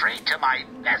straight to my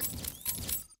nest.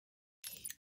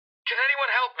 Can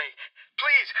anyone help me?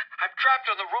 Please, I'm trapped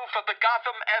on the roof of the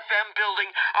Gotham FM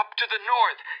building up to the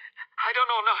north. I don't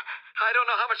know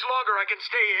how much longer I can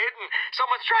stay hidden.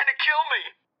 Someone's trying to kill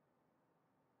me.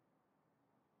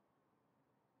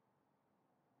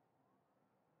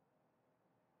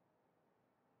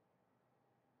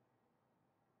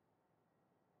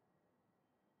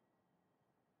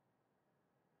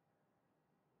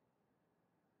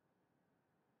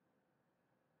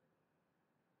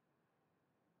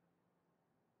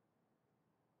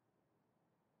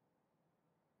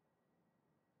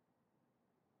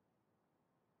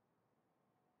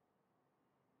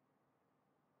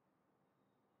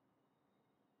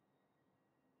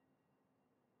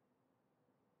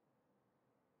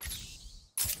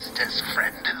 Bestest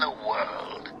friend in the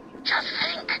world. Just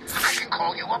think, I can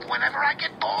call you up whenever I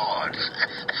get bored.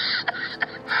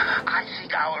 I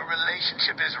think our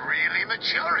relationship is really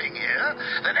maturing here.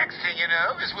 The next thing you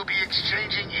know is we'll be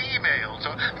exchanging emails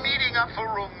or meeting up for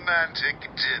romantic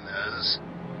dinners.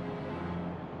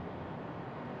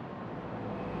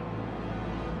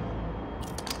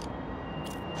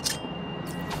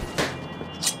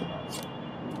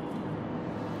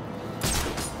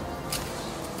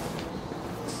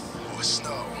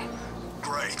 Snow.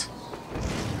 Great.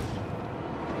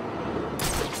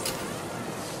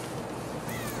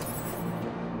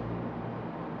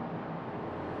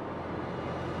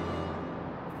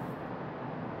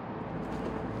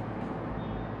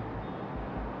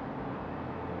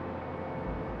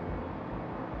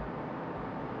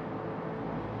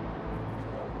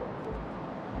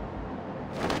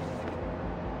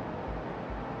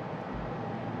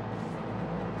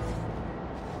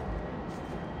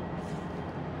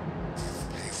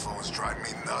 Drive me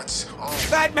nuts. Oh.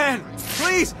 Batman!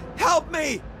 Please, help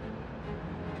me!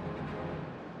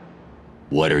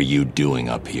 What are you doing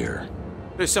up here?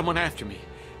 There's someone after me.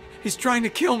 He's trying to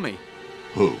kill me.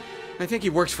 Who? I think he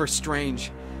works for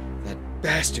Strange. That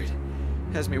bastard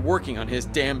has me working on his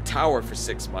damn tower for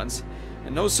 6 months.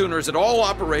 And no sooner is it all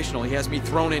operational, he has me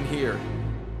thrown in here.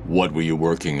 What were you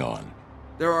working on?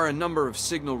 There are a number of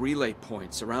signal relay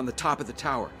points around the top of the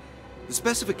tower. The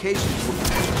specifications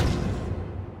were...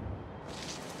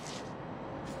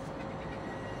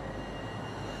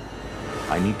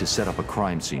 I need to set up a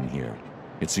crime scene here.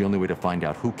 It's the only way to find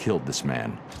out who killed this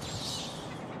man.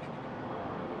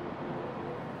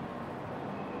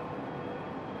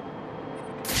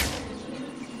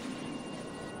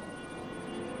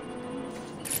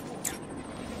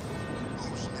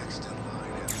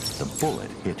 The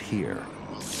bullet hit here.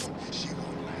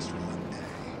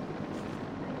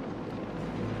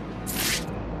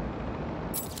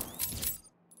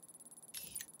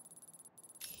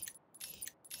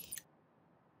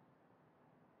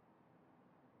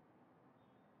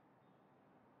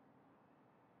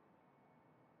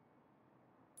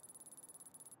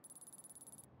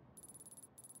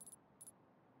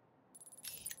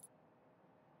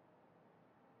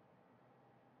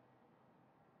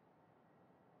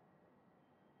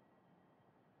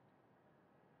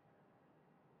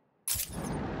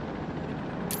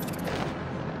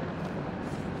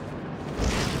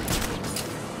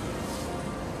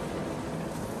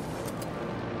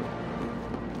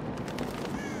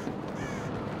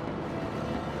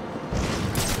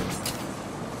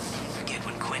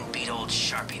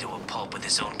 Sharpie to a pulp with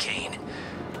his own cane.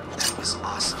 That was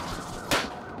awesome.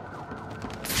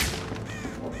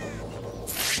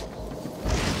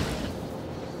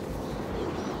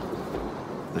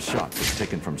 The shot was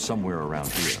taken from somewhere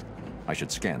around here. I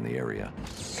should scan the area.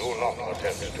 Do not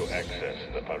attempt to access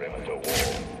the perimeter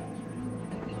wall.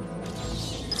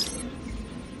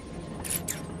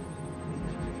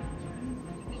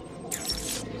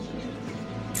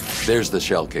 There's the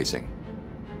shell casing.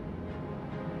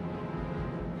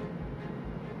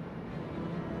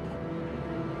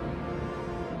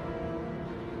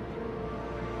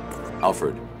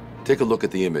 Alfred, take a look at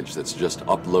the image that's just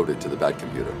uploaded to the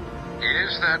Batcomputer.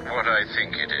 Is that what I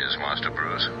think it is, Master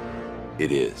Bruce?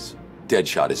 It is.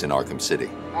 Deadshot is in Arkham City.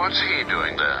 What's he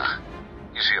doing there?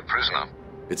 Is he a prisoner?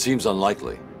 It seems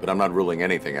unlikely, but I'm not ruling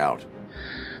anything out.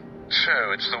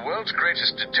 So, it's the world's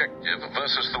greatest detective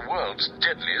versus the world's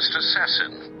deadliest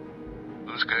assassin.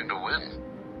 Who's going to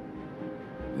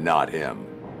win? Not him.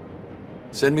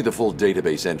 Send me the full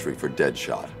database entry for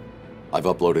Deadshot. I've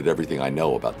uploaded everything I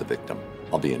know about the victim.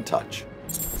 I'll be in touch.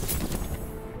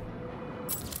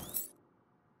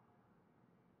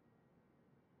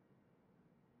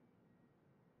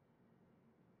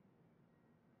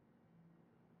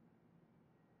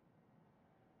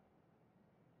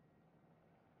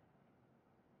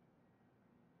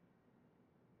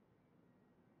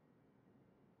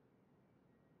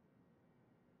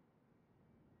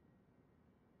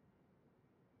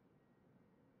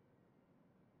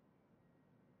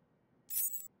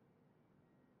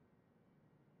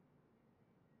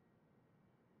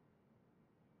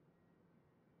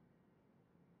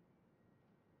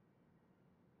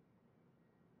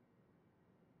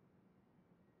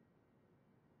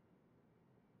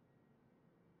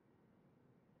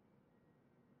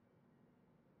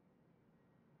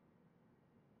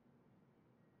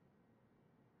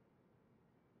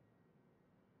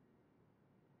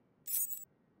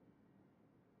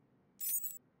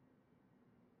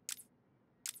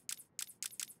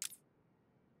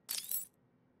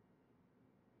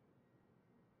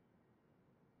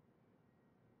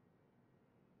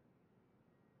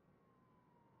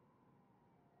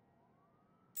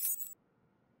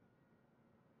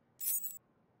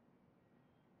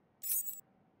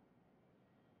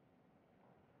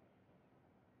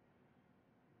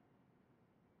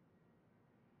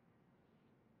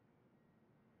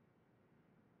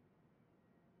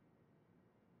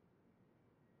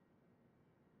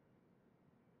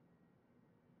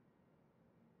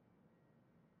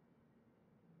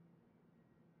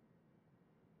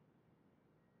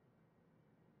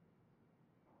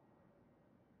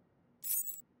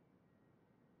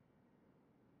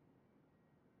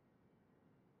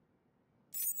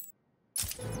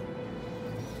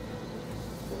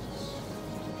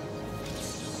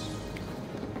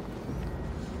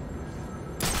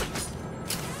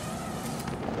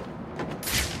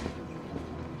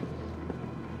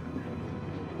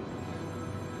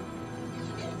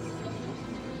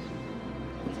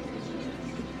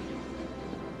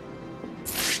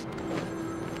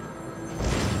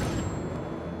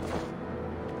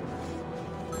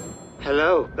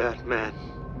 Hello, Batman.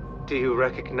 Do you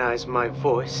recognize my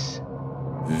voice?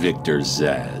 Victor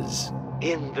Zsasz.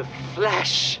 In the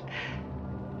flesh!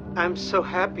 I'm so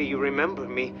happy you remember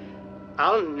me.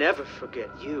 I'll never forget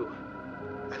you.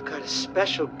 I've got a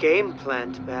special game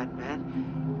planned,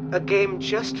 Batman. A game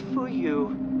just for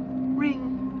you.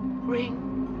 Ring, ring.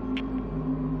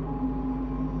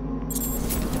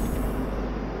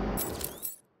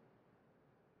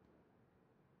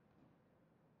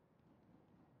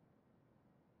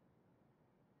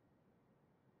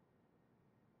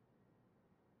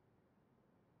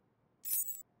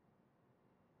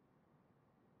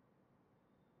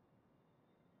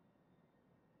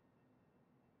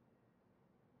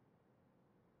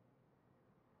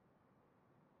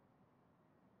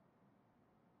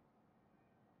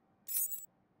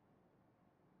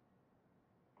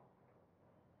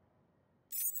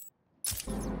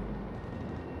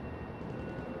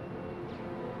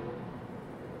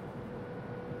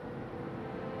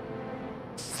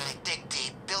 Dig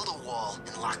deep, build a wall,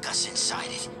 and lock us inside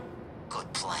it.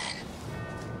 Good plan.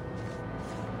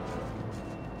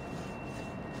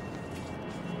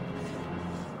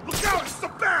 Look out! It's the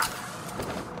bat!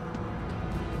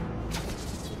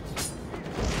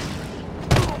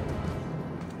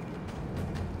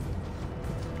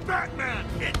 Batman!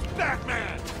 It's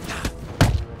Batman!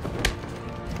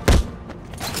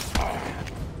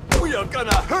 We are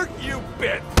gonna hurt you,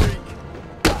 bit freak!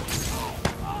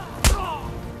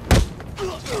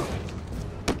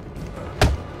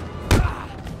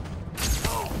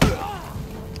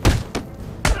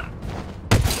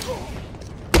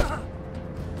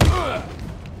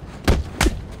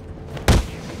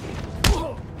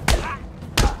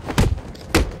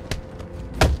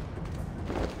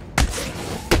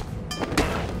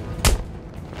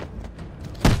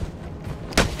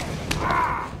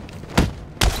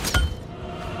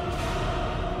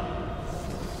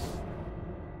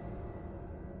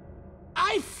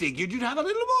 I figured you'd have a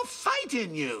little more fight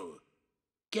in you.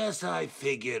 Guess I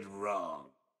figured wrong.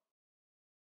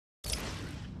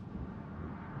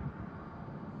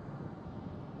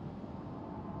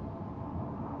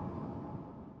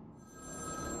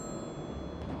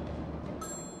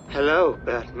 Hello,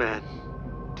 Batman.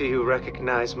 Do you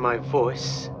recognize my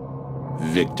voice?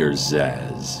 Victor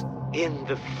Zsasz. In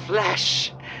the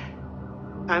flesh!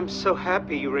 I'm so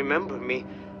happy you remember me.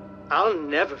 I'll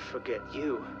never forget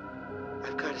you.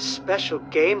 I've got a special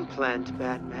game planned,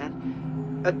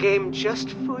 Batman. A game just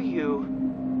for you.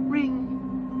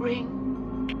 Ring, ring.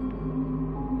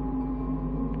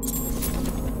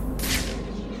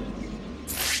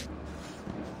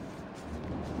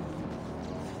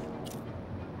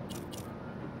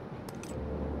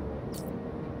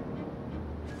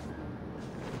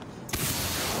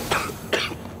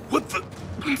 What the?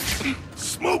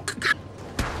 Smoke!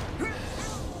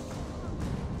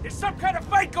 There's some kind of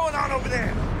fight going on over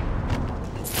there!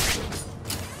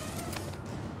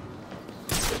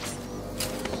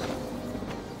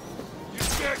 You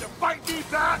scared to fight me,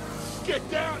 Bat?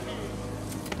 Get down here!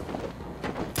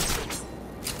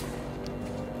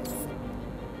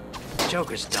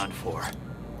 Joker's done for.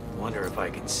 Wonder if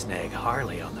I can snag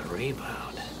Harley on the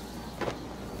rebound.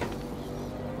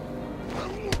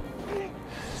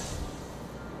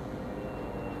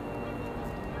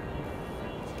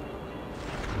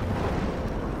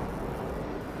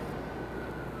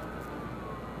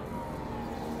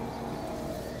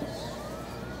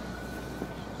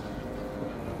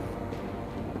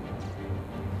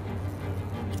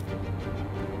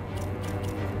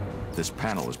 This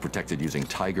panel is protected using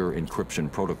Tiger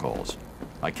encryption protocols.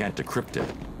 I can't decrypt it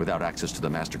without access to the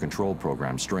master control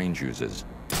program Strange uses.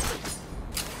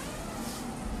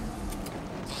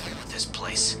 This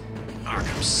place,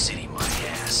 Arkham City, my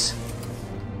ass.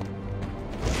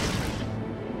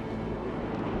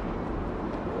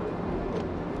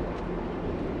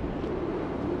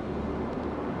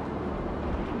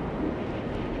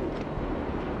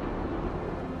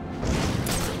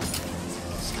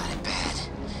 He's got it bad.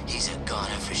 He's a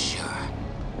goner for sure.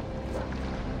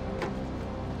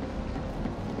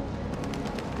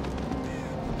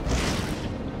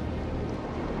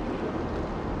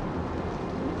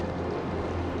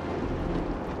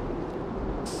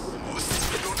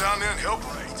 Go down there and help,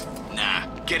 right? Nah,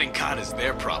 getting caught is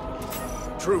their problem.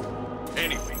 True.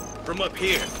 Anyway, from up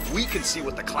here, we can see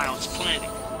what the clown's planning.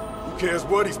 Who cares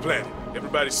what he's planning?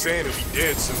 Everybody's saying he'll be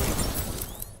dead soon.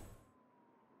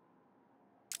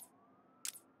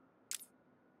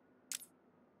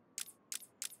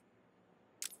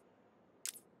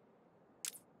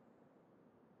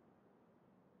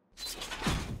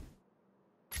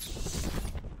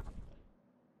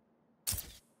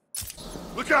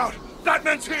 Look out!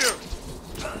 Batman's here!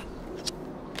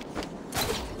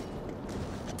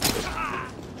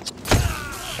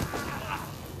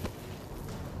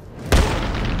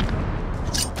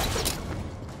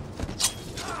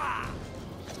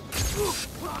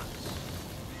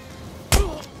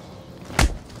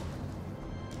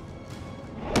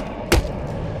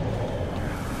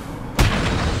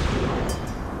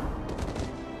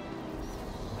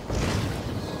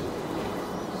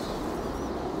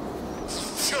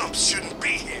 Chumps shouldn't be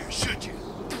here, should you?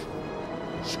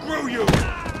 Screw you!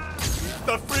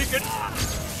 The freaking...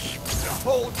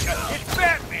 Hold you! It's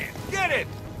Batman! Get it!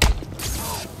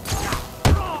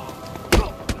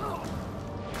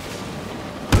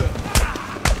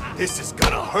 This is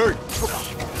gonna hurt!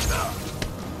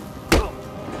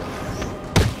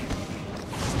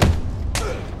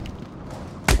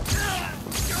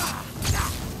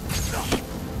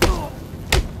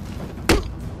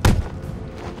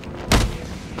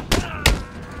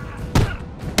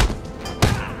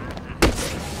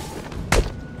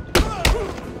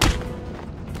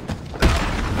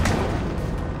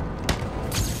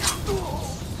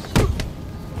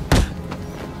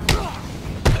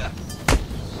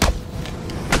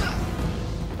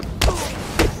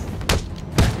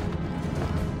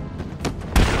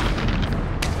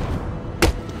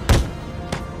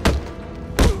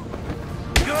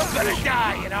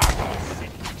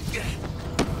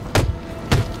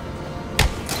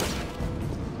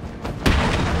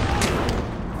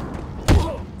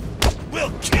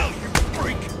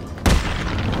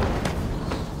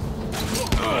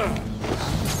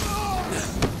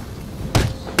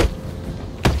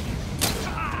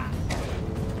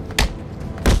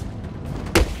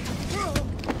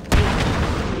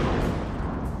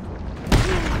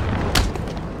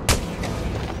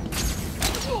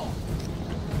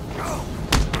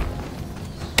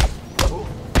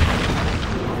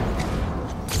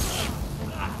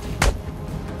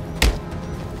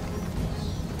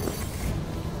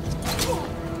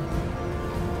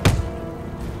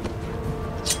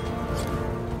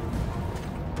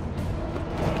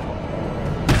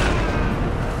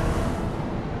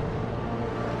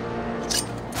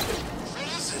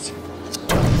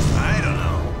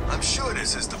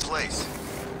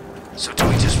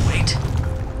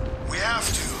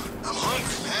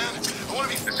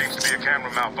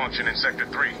 malfunction in Sector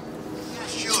 3. Yeah,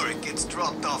 sure, it gets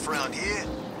dropped off around here.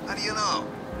 How do you know?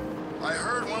 I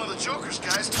heard one of the Joker's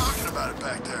guys talking about it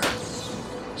back there.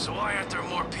 So why aren't there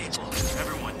more people?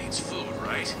 Everyone needs food,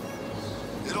 right?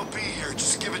 It'll be here,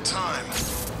 just give it time.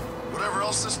 Whatever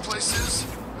else this place is,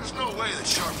 there's no way that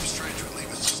Sharp and Strange would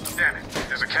leave us just... Damn it,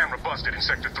 there's a camera busted in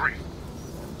Sector 3.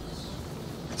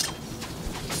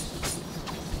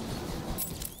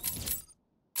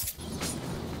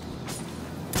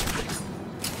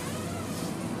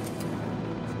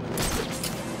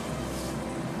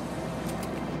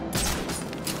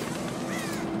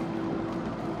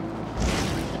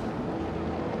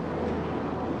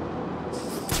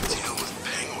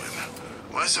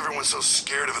 Why is everyone so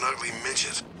scared of an ugly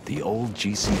midget? The old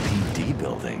GCPD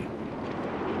building.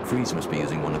 Freeze must be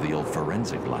using one of the old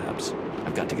forensic labs.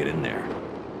 I've got to get in there.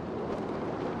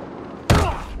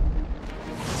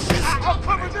 I'll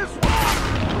cover this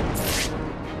one!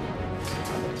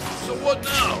 So what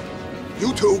now?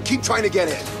 You two keep trying to get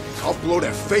in. I'll blow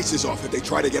their faces off if they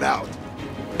try to get out.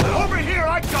 Over here!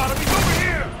 I got him! He's over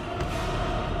here!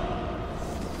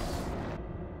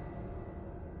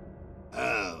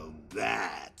 Oh,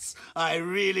 bats. I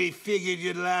really figured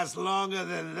you'd last longer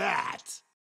than that.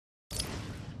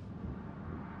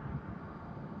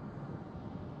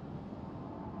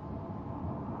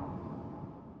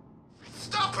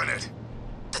 Stopping it!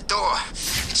 The door,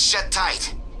 it's shut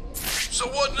tight. So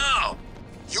what now?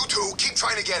 You two keep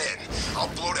trying to get in. I'll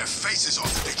blow their faces off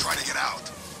if they try to get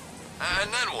out.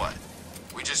 And then what?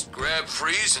 We just grab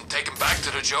Freeze and take him back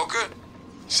to the Joker?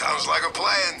 Sounds like a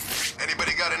plan.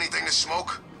 Anybody got anything to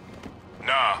smoke?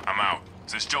 Nah, I'm out.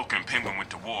 Since Joker and Penguin went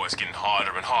to war, it's getting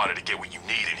harder and harder to get what you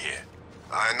need in here.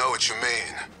 I know what you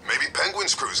mean. Maybe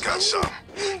Penguin's crew's got some.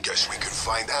 Guess we could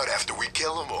find out after we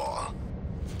kill them all.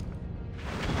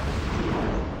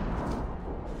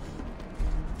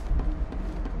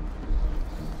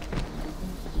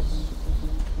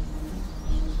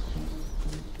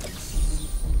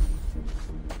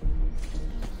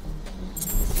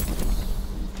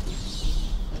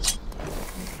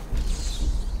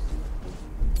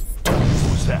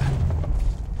 Who's that?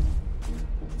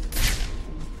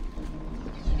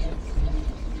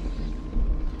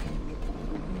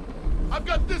 I've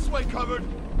got this way covered.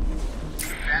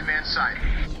 Batman sighted.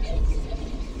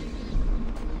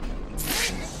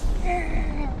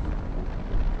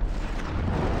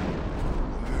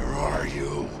 Where are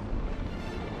you?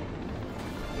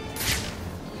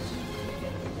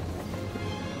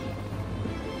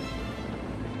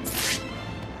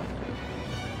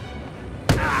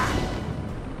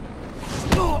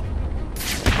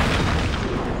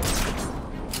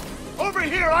 Over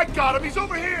here! I got him! He's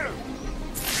over here!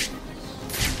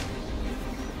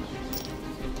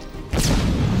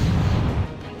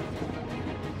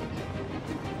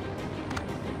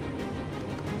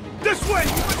 This way! You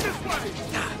went this way!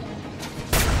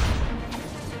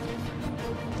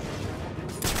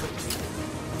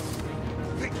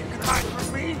 Think you can hide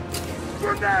from me?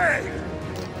 Grenade!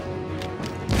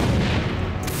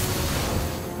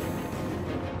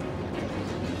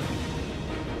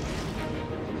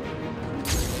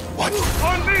 What?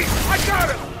 On me! I got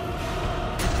him!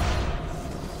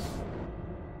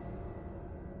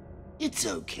 It's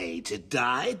okay to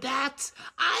die, Bats.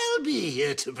 I'll be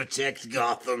here to protect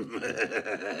Gotham.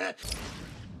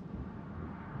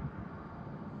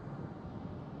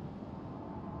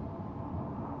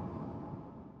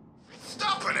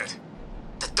 Stopping it!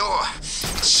 The door,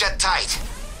 it's shut tight.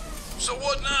 So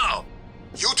what now?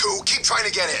 You two keep trying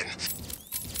to get in.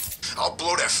 I'll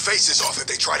blow their faces off if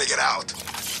they try to get out.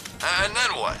 And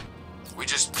then what? We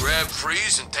just grab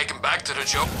Freeze and take him back to the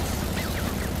Joker?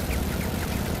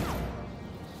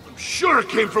 I'm sure it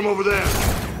came from over there.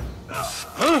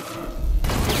 Huh?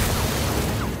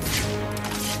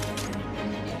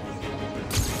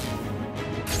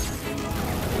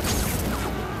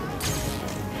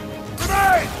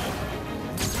 Grenade!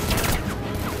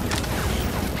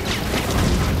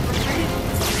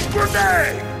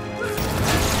 Grenade!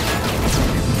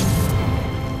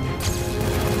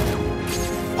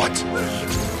 What?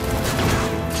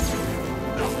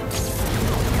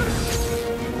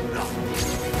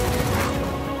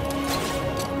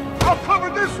 I'll cover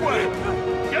this way!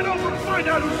 Get over and find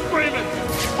out who's screaming!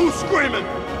 Who's screaming?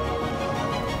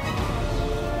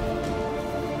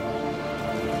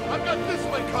 I've got this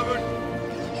way covered!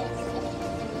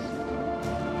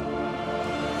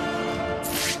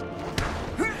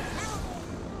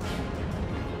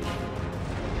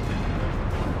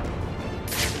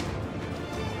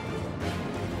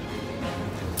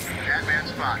 Batman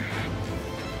spotted.